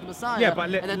servant's the Messiah, Yeah,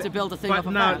 but and then to build a thing but off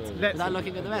of now, that let's- without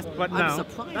looking at the rest. But I'm now,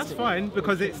 surprised. that's at fine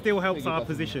because it still helps our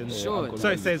position. Sure.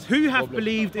 So it says, who have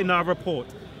believed in our report,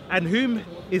 and whom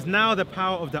is now the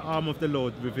power of the arm of the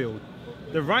Lord revealed?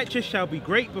 The righteous shall be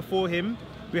great before him.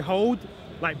 Behold,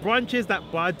 like branches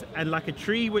that bud, and like a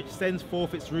tree which sends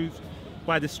forth its roots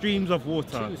by the streams of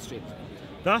water. Two streams.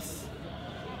 Thus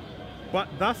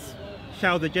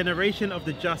shall the generation of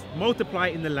the just multiply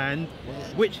in the land,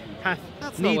 which hath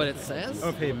That's not need what it says.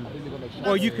 of him.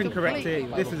 Well, you can correct it.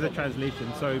 completely This is a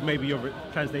translation, so maybe your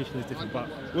translation is different, but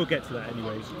we'll get to that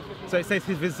anyways. So it says,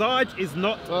 his visage is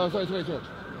not... Sorry.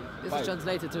 This is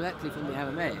translated directly from the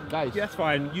Aramaic. Guys. Yeah, that's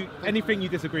fine. Anything you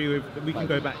disagree with, we can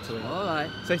go back to it. All right.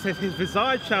 So it says, his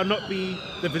visage shall not be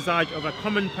the visage of a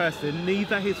common person,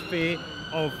 neither his fear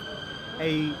of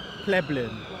a plebeian.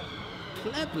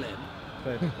 Plebeian.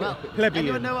 Well, Anyone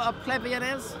plebeian. know what a plebeian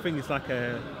is? I think it's like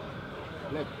a...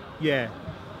 Pleb. Yeah.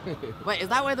 Wait, is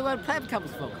that where the word pleb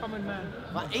comes from? Common man.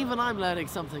 But even I'm learning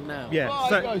something now. Yeah, Oh,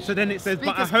 so, gosh. so then it says,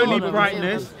 but a Speaker's holy corner,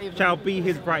 brightness even- shall be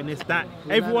his brightness, that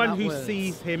We everyone learn who that words.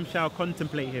 sees him shall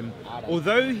contemplate him.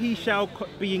 Although he shall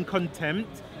be in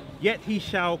contempt, yet he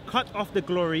shall cut off the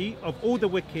glory of all the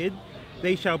wicked,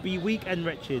 they shall be weak and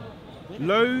wretched.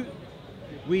 Lo,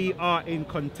 we are in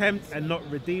contempt and not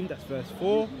redeemed, that's verse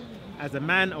 4, as a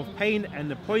man of pain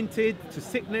and appointed to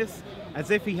sickness, as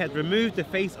if he had removed the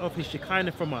face of his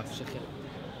Shekinah from us.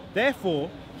 Therefore,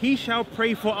 he shall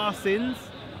pray for our sins,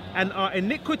 and our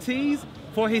iniquities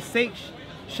for his sake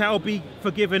shall be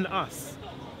forgiven us.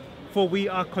 For we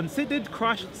are considered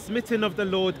crushed, smitten of the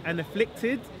Lord, and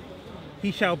afflicted.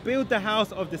 He shall build the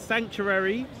house of the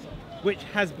sanctuary, which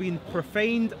has been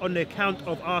profaned on account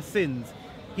of our sins.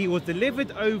 He was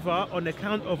delivered over on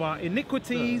account of our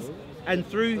iniquities, and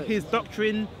through his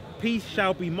doctrine peace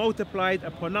shall be multiplied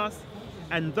upon us.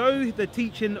 And through the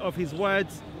teaching of his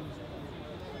words,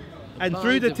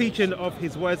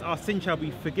 our sin shall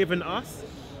be forgiven us.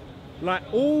 Like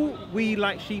all we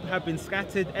like sheep have been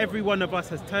scattered, every one of us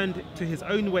has turned to his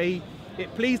own way.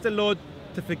 It pleased the Lord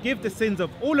to forgive the sins of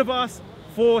all of us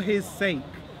for his sake.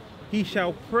 He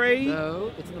shall pray.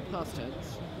 No, it's in the past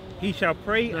tense. He shall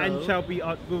pray No. and shall be...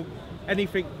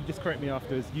 anything, just correct me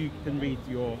afterwards. You can read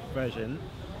your version.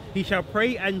 He shall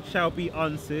pray and shall be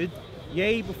answered.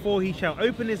 Yea, before he shall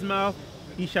open his mouth,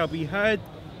 he shall be heard.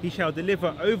 He shall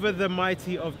deliver over the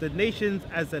mighty of the nations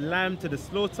as a lamb to the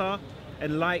slaughter,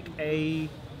 and like a...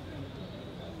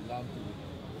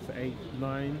 So 8,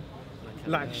 9...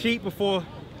 Like sheep before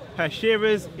her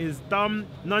shearers is dumb,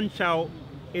 none shall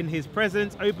in his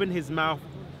presence open his mouth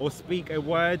or speak a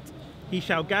word. He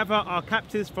shall gather our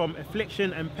captives from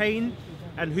affliction and pain,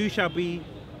 and who shall be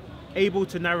able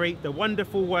to narrate the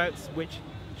wonderful works which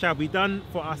shall be done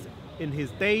for us in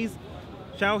his days?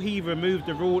 Shall he remove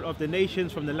the rule of the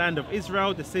nations from the land of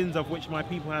Israel, the sins of which my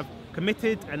people have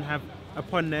committed and have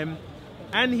upon them?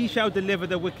 And he shall deliver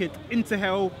the wicked into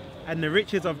hell, and the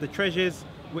riches of the treasures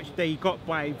which they got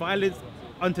by violence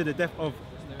unto the death of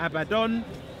Abaddon,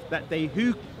 that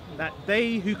that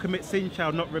they who commit sin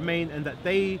shall not remain, and that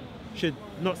they should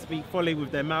not speak folly with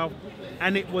their mouth.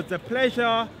 And it was the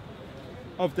pleasure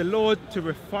of the Lord to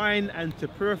refine and to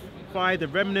purify the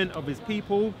remnant of his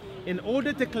people, in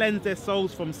order to cleanse their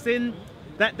souls from sin,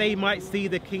 that they might see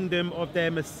the kingdom of their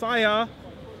Messiah,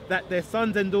 that their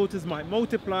sons and daughters might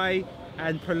multiply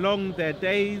and prolong their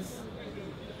days,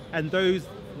 and those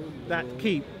that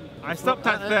keep. I stopped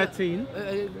at 13.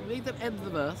 Read the end of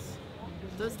the verse.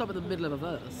 Don't stop at the middle of a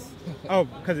verse. Oh,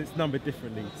 because it's numbered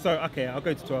differently. So, okay, I'll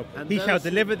go to 12. And He those- shall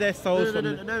deliver their souls No,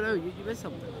 from... you missed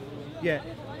something. Yeah.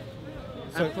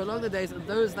 So, And prolong the days, and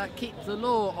those that keep the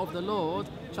law of the Lord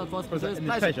shall prosper was to that his in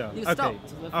the pleasure. pleasure? You Okay.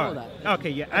 stopped before All right. that. Okay,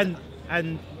 yeah.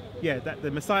 And yeah, that the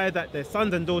Messiah, that their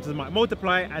sons and daughters might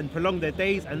multiply and prolong their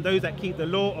days, and those that keep the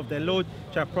law of their Lord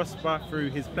shall prosper through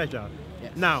his pleasure.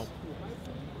 Yes. Now,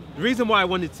 the reason why I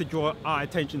wanted to draw our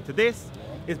attention to this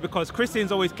is because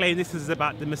Christians always claim this is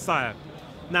about the Messiah.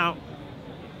 Now,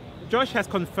 Josh has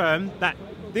confirmed that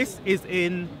this is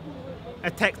in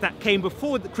a text that came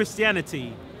before the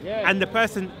Christianity, and the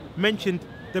person mentioned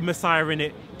the Messiah in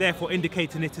it, therefore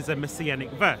indicating it is a Messianic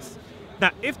verse.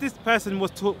 Now, if this person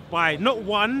was taught by not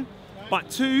one, but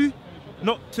two,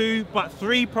 not two, but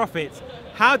three prophets,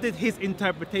 how did his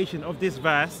interpretation of this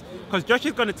verse, because Josh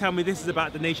is going to tell me this is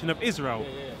about the nation of Israel,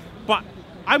 but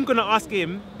I'm going to ask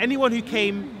him, anyone who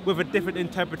came with a different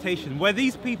interpretation, were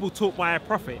these people taught by a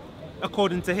prophet,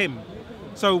 according to him?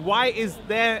 So why is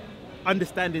their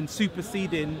understanding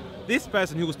superseding this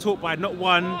person who was taught by not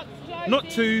one, not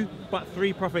two, but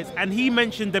three prophets, and he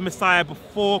mentioned the Messiah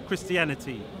before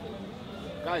Christianity?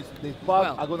 Guys, these parts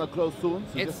Well, are gonna close soon,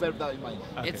 so it's- just bear that in mind.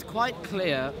 Okay. It's quite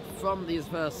clear from these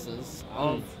verses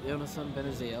of Yonasan ben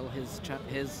Uziel,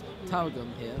 his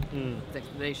Targum here, the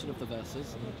explanation of the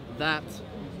verses, that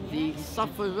the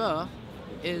sufferer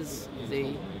is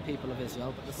the people of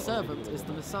Israel, but the servant is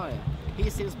the Messiah. He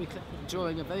seems to be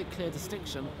drawing a very clear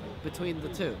distinction between the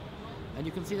two, and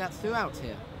you can see that throughout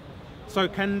here, So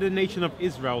can the nation of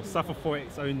Israel suffer for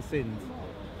its own sins?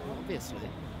 obviously.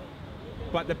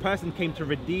 But the person came to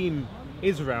redeem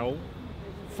Israel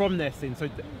from their sins. So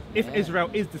if Yeah. Israel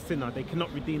is the sinner, they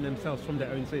cannot redeem themselves from their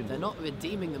own sins. They're not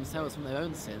redeeming themselves from their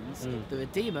own sins. The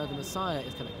Redeemer, the Messiah,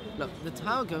 is coming. Look, the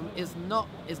Targum is not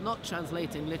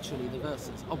translating literally the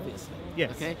verses, obviously.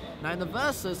 Yes. Okay. Now in the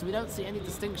verses, we don't see any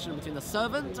distinction between the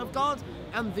servant of God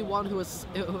and the one who has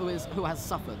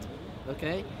suffered.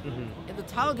 Okay. And the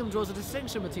Targum draws a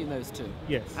distinction between those two.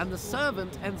 Yes. And the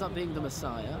servant ends up being the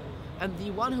Messiah, and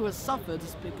the one who has suffered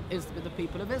is the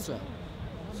people of Israel.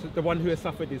 So the one who has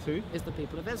suffered is who? Is the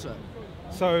people of Israel.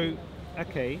 So,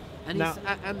 okay. And now,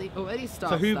 he already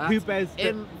starts who that bears the-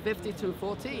 in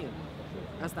 52:14,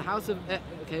 as the house of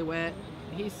where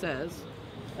he says,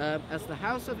 as the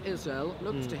house of Israel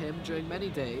looked to him during many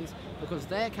days, because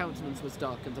their countenance was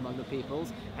darkened among the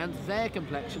peoples, and their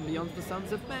complexion beyond the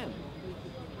sons of men.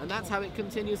 And that's how it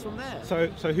continues from there.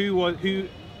 so who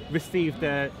received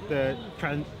the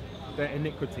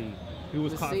iniquity? Who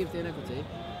was cut? Received the iniquity.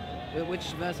 Which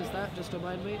verse is that? Just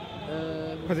remind me.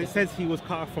 Because it says he was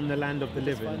cut off from the land of the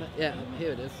Let's living. find it. Yeah,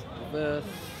 here it is. Is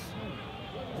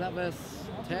that verse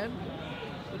 10?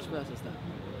 Which verse is that?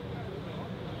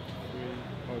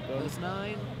 Hold on. Verse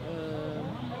 9.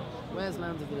 Where's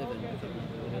land of the living? I can't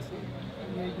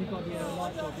remember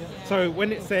what it is. So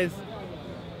when it says,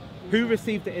 who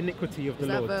received the iniquity of the Is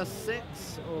that Lord? verse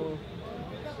 6 or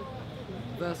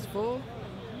verse 4?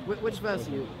 Which verse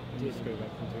are you? Let's go back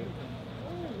into it.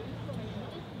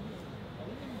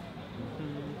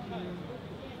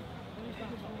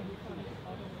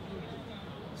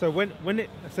 So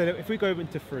if we go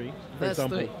into 3, for Verse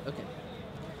example, 3. Okay.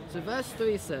 So verse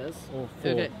 3 says. Or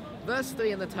 4. Okay. Verse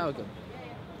 3 in the Targum.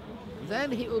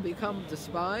 Then he will become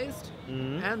despised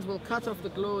and will cut off the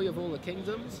glory of all the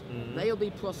kingdoms. They will be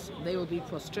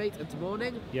prostrate into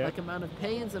mourning, Yeah. like a man of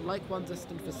pains and like one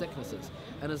destined for sicknesses,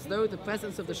 and as though the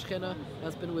presence of the Shekhinah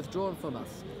has been withdrawn from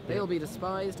us. They will be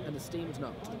despised and esteemed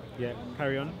not. Yeah,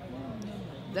 carry on.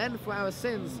 Then for our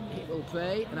sins he will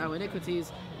pray, and our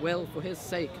iniquities will for his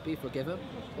sake be forgiven,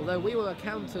 although we were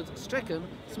accounted stricken,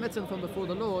 smitten from before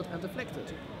the Lord, and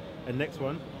afflicted. And next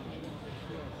one.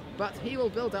 But he will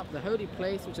build up the holy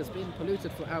place which has been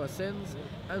polluted for our sins,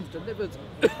 and delivered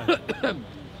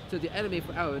to the enemy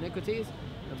for our iniquities,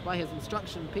 and by his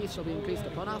instruction peace shall be increased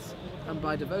upon us, and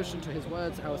by devotion to his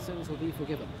words our sins will be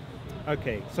forgiven.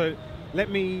 Okay, so let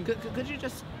me... Could you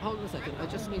just hold on a second? I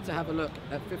just need to have a look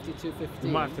at 52:15. We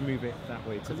might have to move it that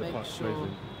way to because the make part's sure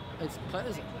closing. it's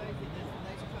closing.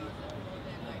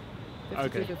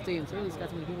 Okay. 52:15. So really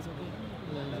scattering the people.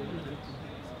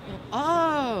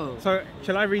 Oh, Oh. So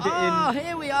shall I read it Oh, in?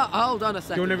 here we are. Hold on a Do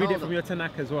second. you want to read it hold from on. your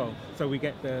Tanakh as well, so we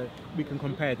get we can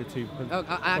compare the two? Oh,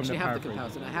 I actually have the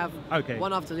paraphrase. comparison. I have Okay.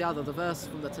 one after the other, the verse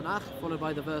from the Tanakh, followed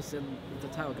by the verse in the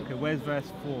Talmud. Okay, where's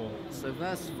verse 4? So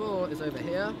verse 4 is over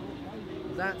here.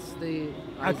 That's the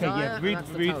Isaiah, Okay, yeah. and Read that's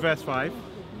the read Talmud. verse 5.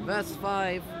 Verse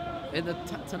 5 in the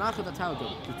Tanakh of the Talmud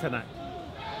The Tanakh.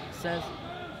 says,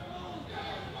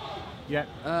 Yeah.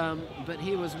 but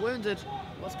he was wounded.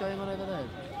 What's going on over there?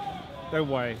 Don't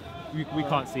worry. We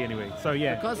can't see anyway. So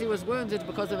yeah. Because he was wounded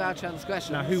because of our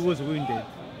transgressions. Now who was wounded?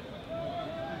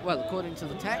 Well, according to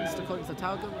the text, according to the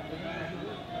Talmud,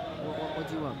 what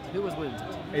do you want? Who was wounded?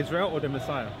 Israel or the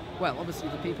Messiah? Well, obviously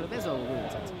the people of Israel were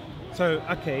wounded. So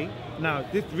okay. Now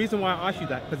the reason why I asked you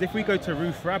that, because if we go to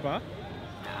Ruth Rabbah,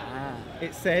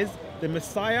 it says the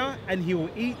Messiah and he will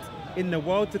eat in the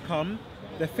world to come.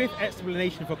 The fifth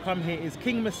explanation for come here is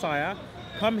King Messiah.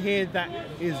 Come here that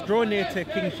is draw near to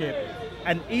kingship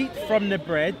and eat from the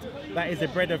bread that is the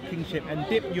bread of kingship and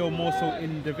dip your morsel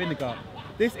in the vinegar.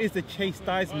 This is the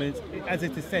chastisement, as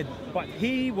it is said, but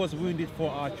he was wounded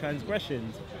for our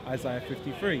transgressions, Isaiah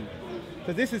 53.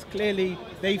 So this is clearly,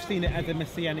 they've seen it as a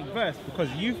messianic verse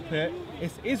because you've put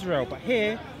it's Israel, but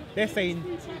here they're saying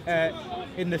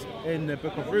in the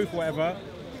book of Ruth, whatever,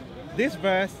 this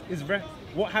verse is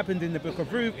what happened in the book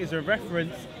of Ruth is a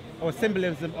reference or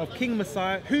symbolism of King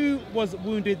Messiah who was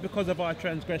wounded because of our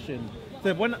transgression.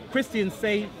 So when Christians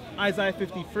say Isaiah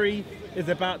 53 is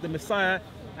about the Messiah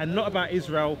and not about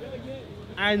Israel,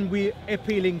 and we're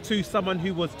appealing to someone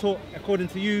who was taught, according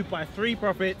to you, by 3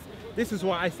 prophets, this is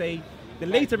why I say the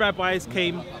later rabbis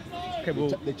came. Okay, well,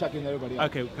 They're checking everybody out.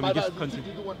 okay, can we just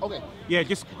continue? Okay. Yeah,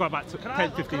 just go about 10,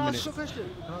 15 Can I minutes. ask you a question?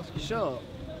 Sure.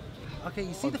 Okay,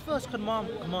 you see the first command,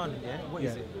 yeah? What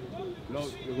is Yeah. it?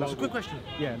 That's a good question.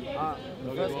 Yeah,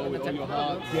 First in the Ten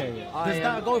Commandments. yeah. Does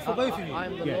that go for both of you? I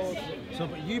am the Yes. Lord. So,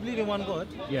 but you believe in one God,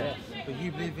 Yeah. but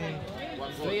you believe in...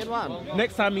 3 in 1.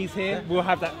 Next time he's here, we'll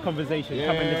have that conversation.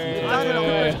 Come and listen to That's it. another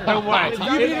question. Don't worry. You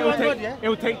believe in one God, yeah? It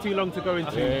will take too long to go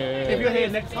into. If you're here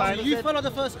next So time, you follow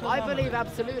the first I commandment. believe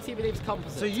absolute, he believes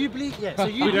composite. So you believe, yeah. So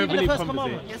you We don't believe in the believe first composite.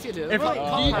 commandment. Yes, you do. if Right.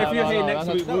 if you're here next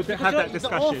week, we'll have Because that the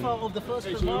discussion. author of the first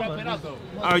commandment.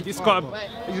 Oh, he's got a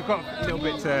little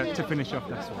bit to finish off.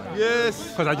 That's why. Yes.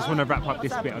 Because I just want to wrap up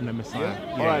this bit on the Messiah.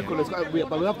 All right, cool. Let's go.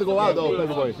 But we have to go out though,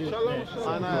 Paperboy. You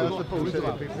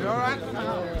alright?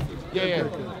 Yeah, yeah.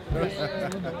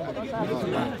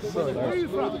 Where are you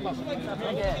from?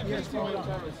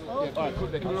 All right, cool.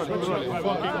 They can run.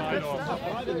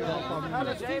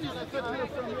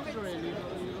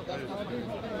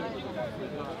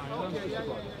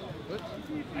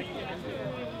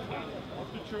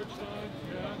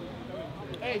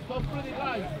 Hey, stop pretty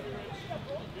guys.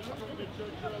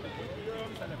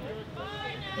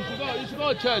 You should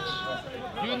go to church.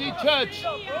 You need church.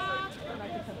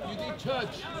 You need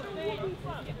church.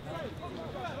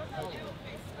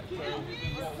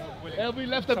 Elby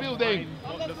left the building.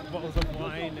 Bottles of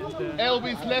wine and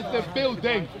Elby's left the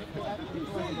building.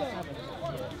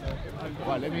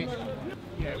 Right, let me.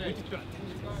 yeah, we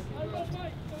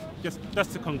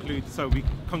just to conclude. So we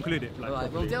conclude it. Like,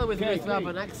 Alright, we'll properly. deal with Okay, Ruth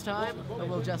Rabbah next time, and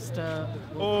we'll just we'll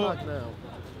plug now.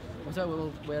 So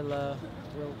we'll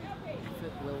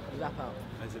wrap up.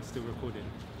 Is it still recording?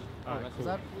 Alright, Is cool.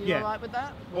 that you Yeah. alright with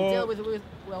that? We'll Or- deal with Ruth.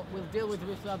 Well, we'll deal with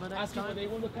Ruth Rabbah next time.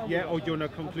 Yeah, or do you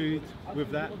want to conclude with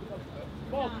that?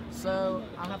 So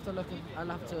I'll have to look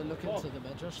into the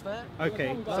Medrash there.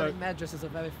 Okay, so Learning Medrash is a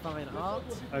very fine art.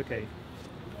 okay,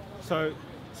 so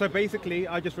basically,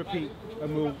 I just repeat,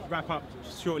 and we'll wrap up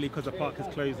shortly because the park is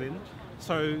closing.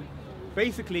 So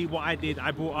basically, what I did,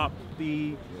 I brought up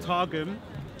the Targum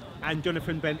and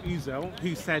Jonathan Ben Uzel,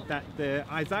 who said that the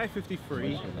Isaiah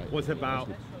 53 was about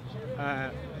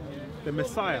the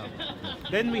Messiah.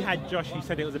 Then we had Josh, who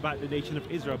said it was about the nation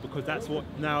of Israel because that's what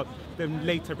now the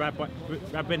later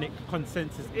rabbinic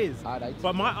consensus is.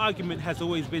 But my argument has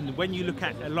always been, when you look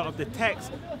at a lot of the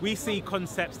text, we see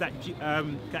concepts that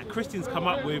that Christians come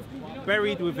up with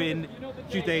buried within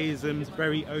Judaism's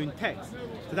very own text.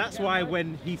 So that's why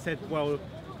when he said, well,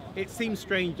 it seems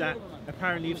strange that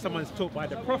apparently if someone's taught by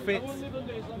the prophets,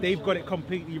 they've got it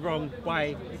completely wrong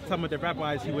by some of the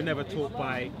rabbis who were never taught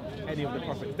by any of the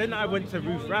prophets. Then I went to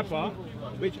Ruth Rabbah,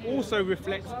 which also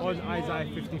reflects on Isaiah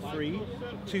 53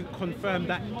 to confirm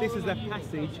that this is a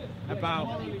passage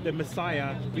about the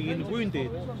Messiah being wounded.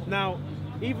 Now,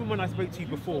 even when I spoke to you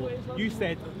before, you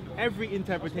said every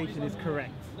interpretation is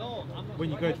correct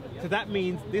when you go. So that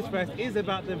means this verse is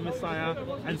about the Messiah,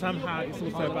 and somehow it's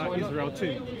also about Israel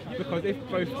too. Because if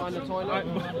both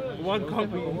one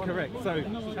can't be incorrect. So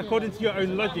according to your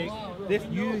own logic,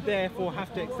 you therefore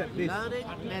have to accept this. Learning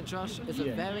Medrash is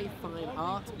a very fine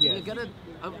art. Yes.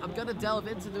 I'm gonna delve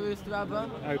into the Ruth Rabbah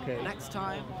next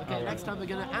time. Okay, next time we're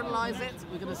gonna analyze it.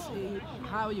 We're gonna see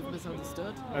how you've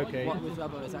misunderstood what Ruth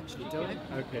Rabbah is actually doing.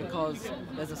 Because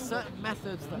there's a certain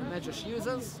methods that Medrash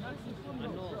uses.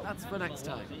 That's for next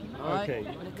time.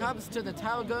 Alright? When it comes to the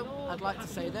Targum, I'd like to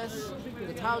say this.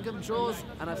 The Targum draws,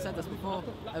 and I've said this before,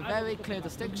 a very clear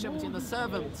distinction between the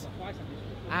servant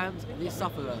and the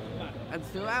sufferer. And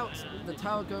throughout the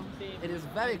Targum, it is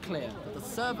very clear that the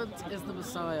servant is the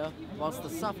Messiah, whilst the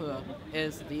sufferer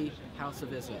is the house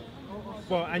of Israel.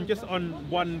 Well, and just on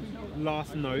one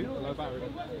last note,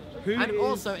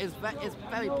 also it's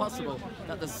very possible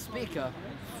that the speaker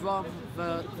from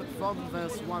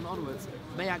verse 1 onwards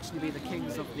may actually be the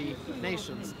kings of the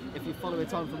nations, if you follow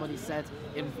it on from what he said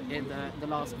in the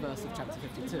last verse of chapter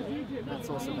 52. That's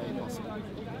also very possible.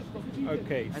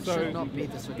 Okay, and so should not be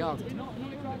disregarded.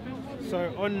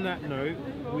 So on that note,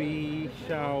 we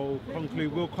shall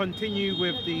conclude. We'll continue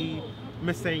with the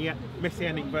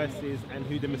Messianic verses and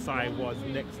who the Messiah was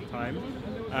next time,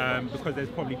 because there's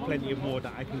probably plenty of more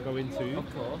that I can go into.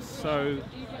 Of course. So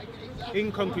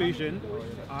in conclusion,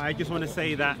 I just want to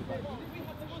say that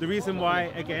the reason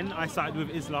why, again, I started with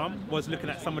Islam was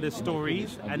looking at some of the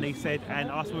stories, and they said,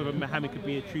 and asked whether Muhammad could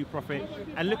be a true prophet,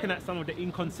 and looking at some of the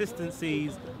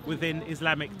inconsistencies within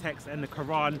Islamic texts and the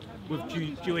Quran with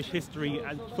Jewish history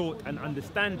and thought and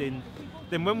understanding.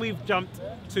 Then when we've jumped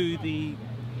to the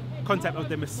concept of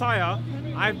the Messiah,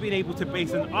 I've been able to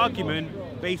base an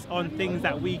argument based on things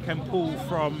that we can pull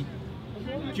from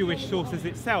Jewish sources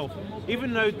itself.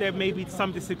 Even though there may be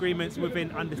some disagreements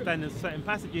within understanding certain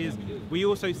passages, we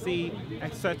also see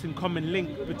a certain common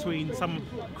link between some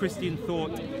Christian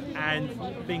thought and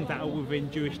things that are within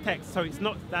Jewish texts. So it's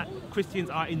not that Christians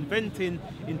are inventing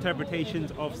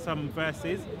interpretations of some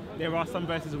verses. There are some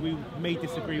verses we may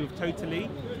disagree with totally.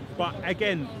 But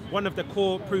again, one of the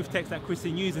core proof texts that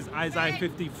Christian uses is Isaiah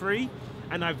 53,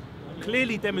 and I've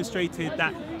clearly demonstrated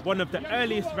that one of the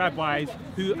earliest rabbis,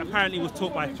 who apparently was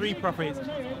taught by 3 prophets,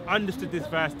 understood this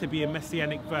verse to be a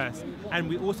messianic verse. And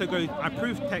we also I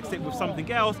proof text it with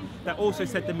something else that also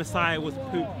said the Messiah was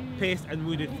pierced and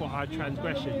wounded for our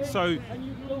transgression. So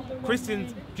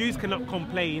Jews cannot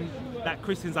complain that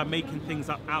Christians are making things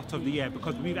up out of the air,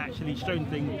 because we've actually shown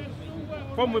things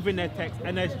from within their text,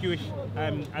 and as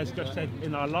Josh said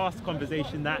in our last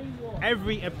conversation, that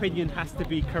every opinion has to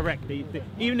be correct.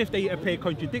 Even if they appear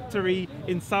contradictory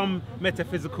in some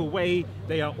metaphysical way,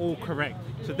 they are all correct.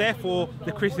 So therefore,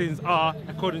 the Christians are,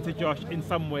 according to Josh, in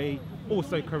some way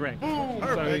also correct.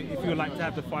 So if you would like to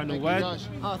have the final word.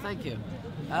 Oh, thank you.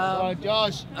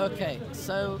 Josh. Okay,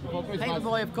 so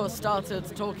Paperboy, of course, started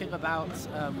talking about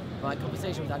my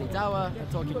conversation with Ali Dawa and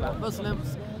talking about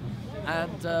Muslims.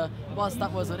 And whilst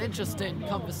that was an interesting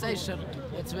conversation,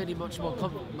 it's really much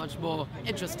more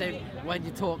interesting when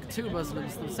you talk to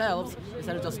Muslims themselves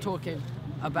instead of just talking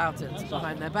about it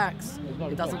behind their backs.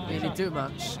 It doesn't really do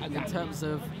much in terms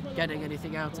of getting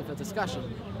anything out of a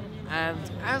discussion.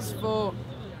 And as for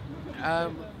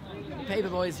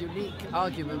Paperboy's unique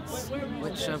arguments,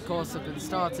 which of course have been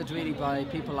started really by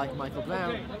people like Michael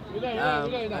Brown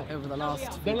over the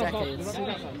last few decades.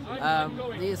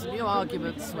 These new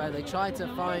arguments where they try to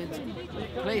find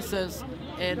places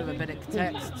in rabbinic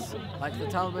texts, like the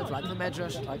Talmud, like the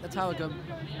Medrash, like the Targum,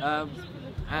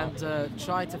 and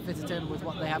try to fit it in with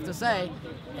what they have to say,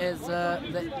 is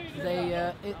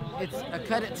it's a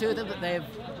credit to them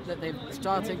that they're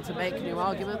starting to make new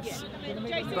arguments.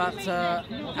 But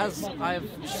as I've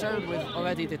shown with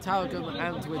already the Targum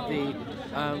and with the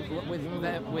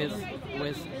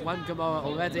with one Gemara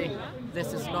already,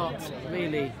 this is not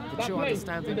really the true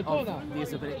understanding of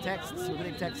these rabbinic texts.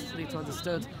 Rabbinic texts need to be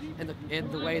understood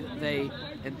in the way that they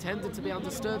intended to be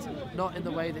understood, not in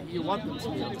the way that you want them to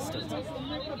be understood.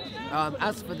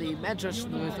 As for the Medrash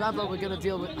and the Ruth Rabbah, we're going to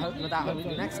deal with that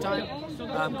hopefully next time,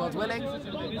 God willing.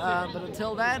 But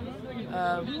until then,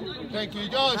 thank you,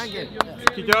 Josh. Thank you.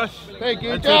 Thank you, Josh. Thank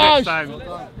you, Until Josh. next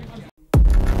time.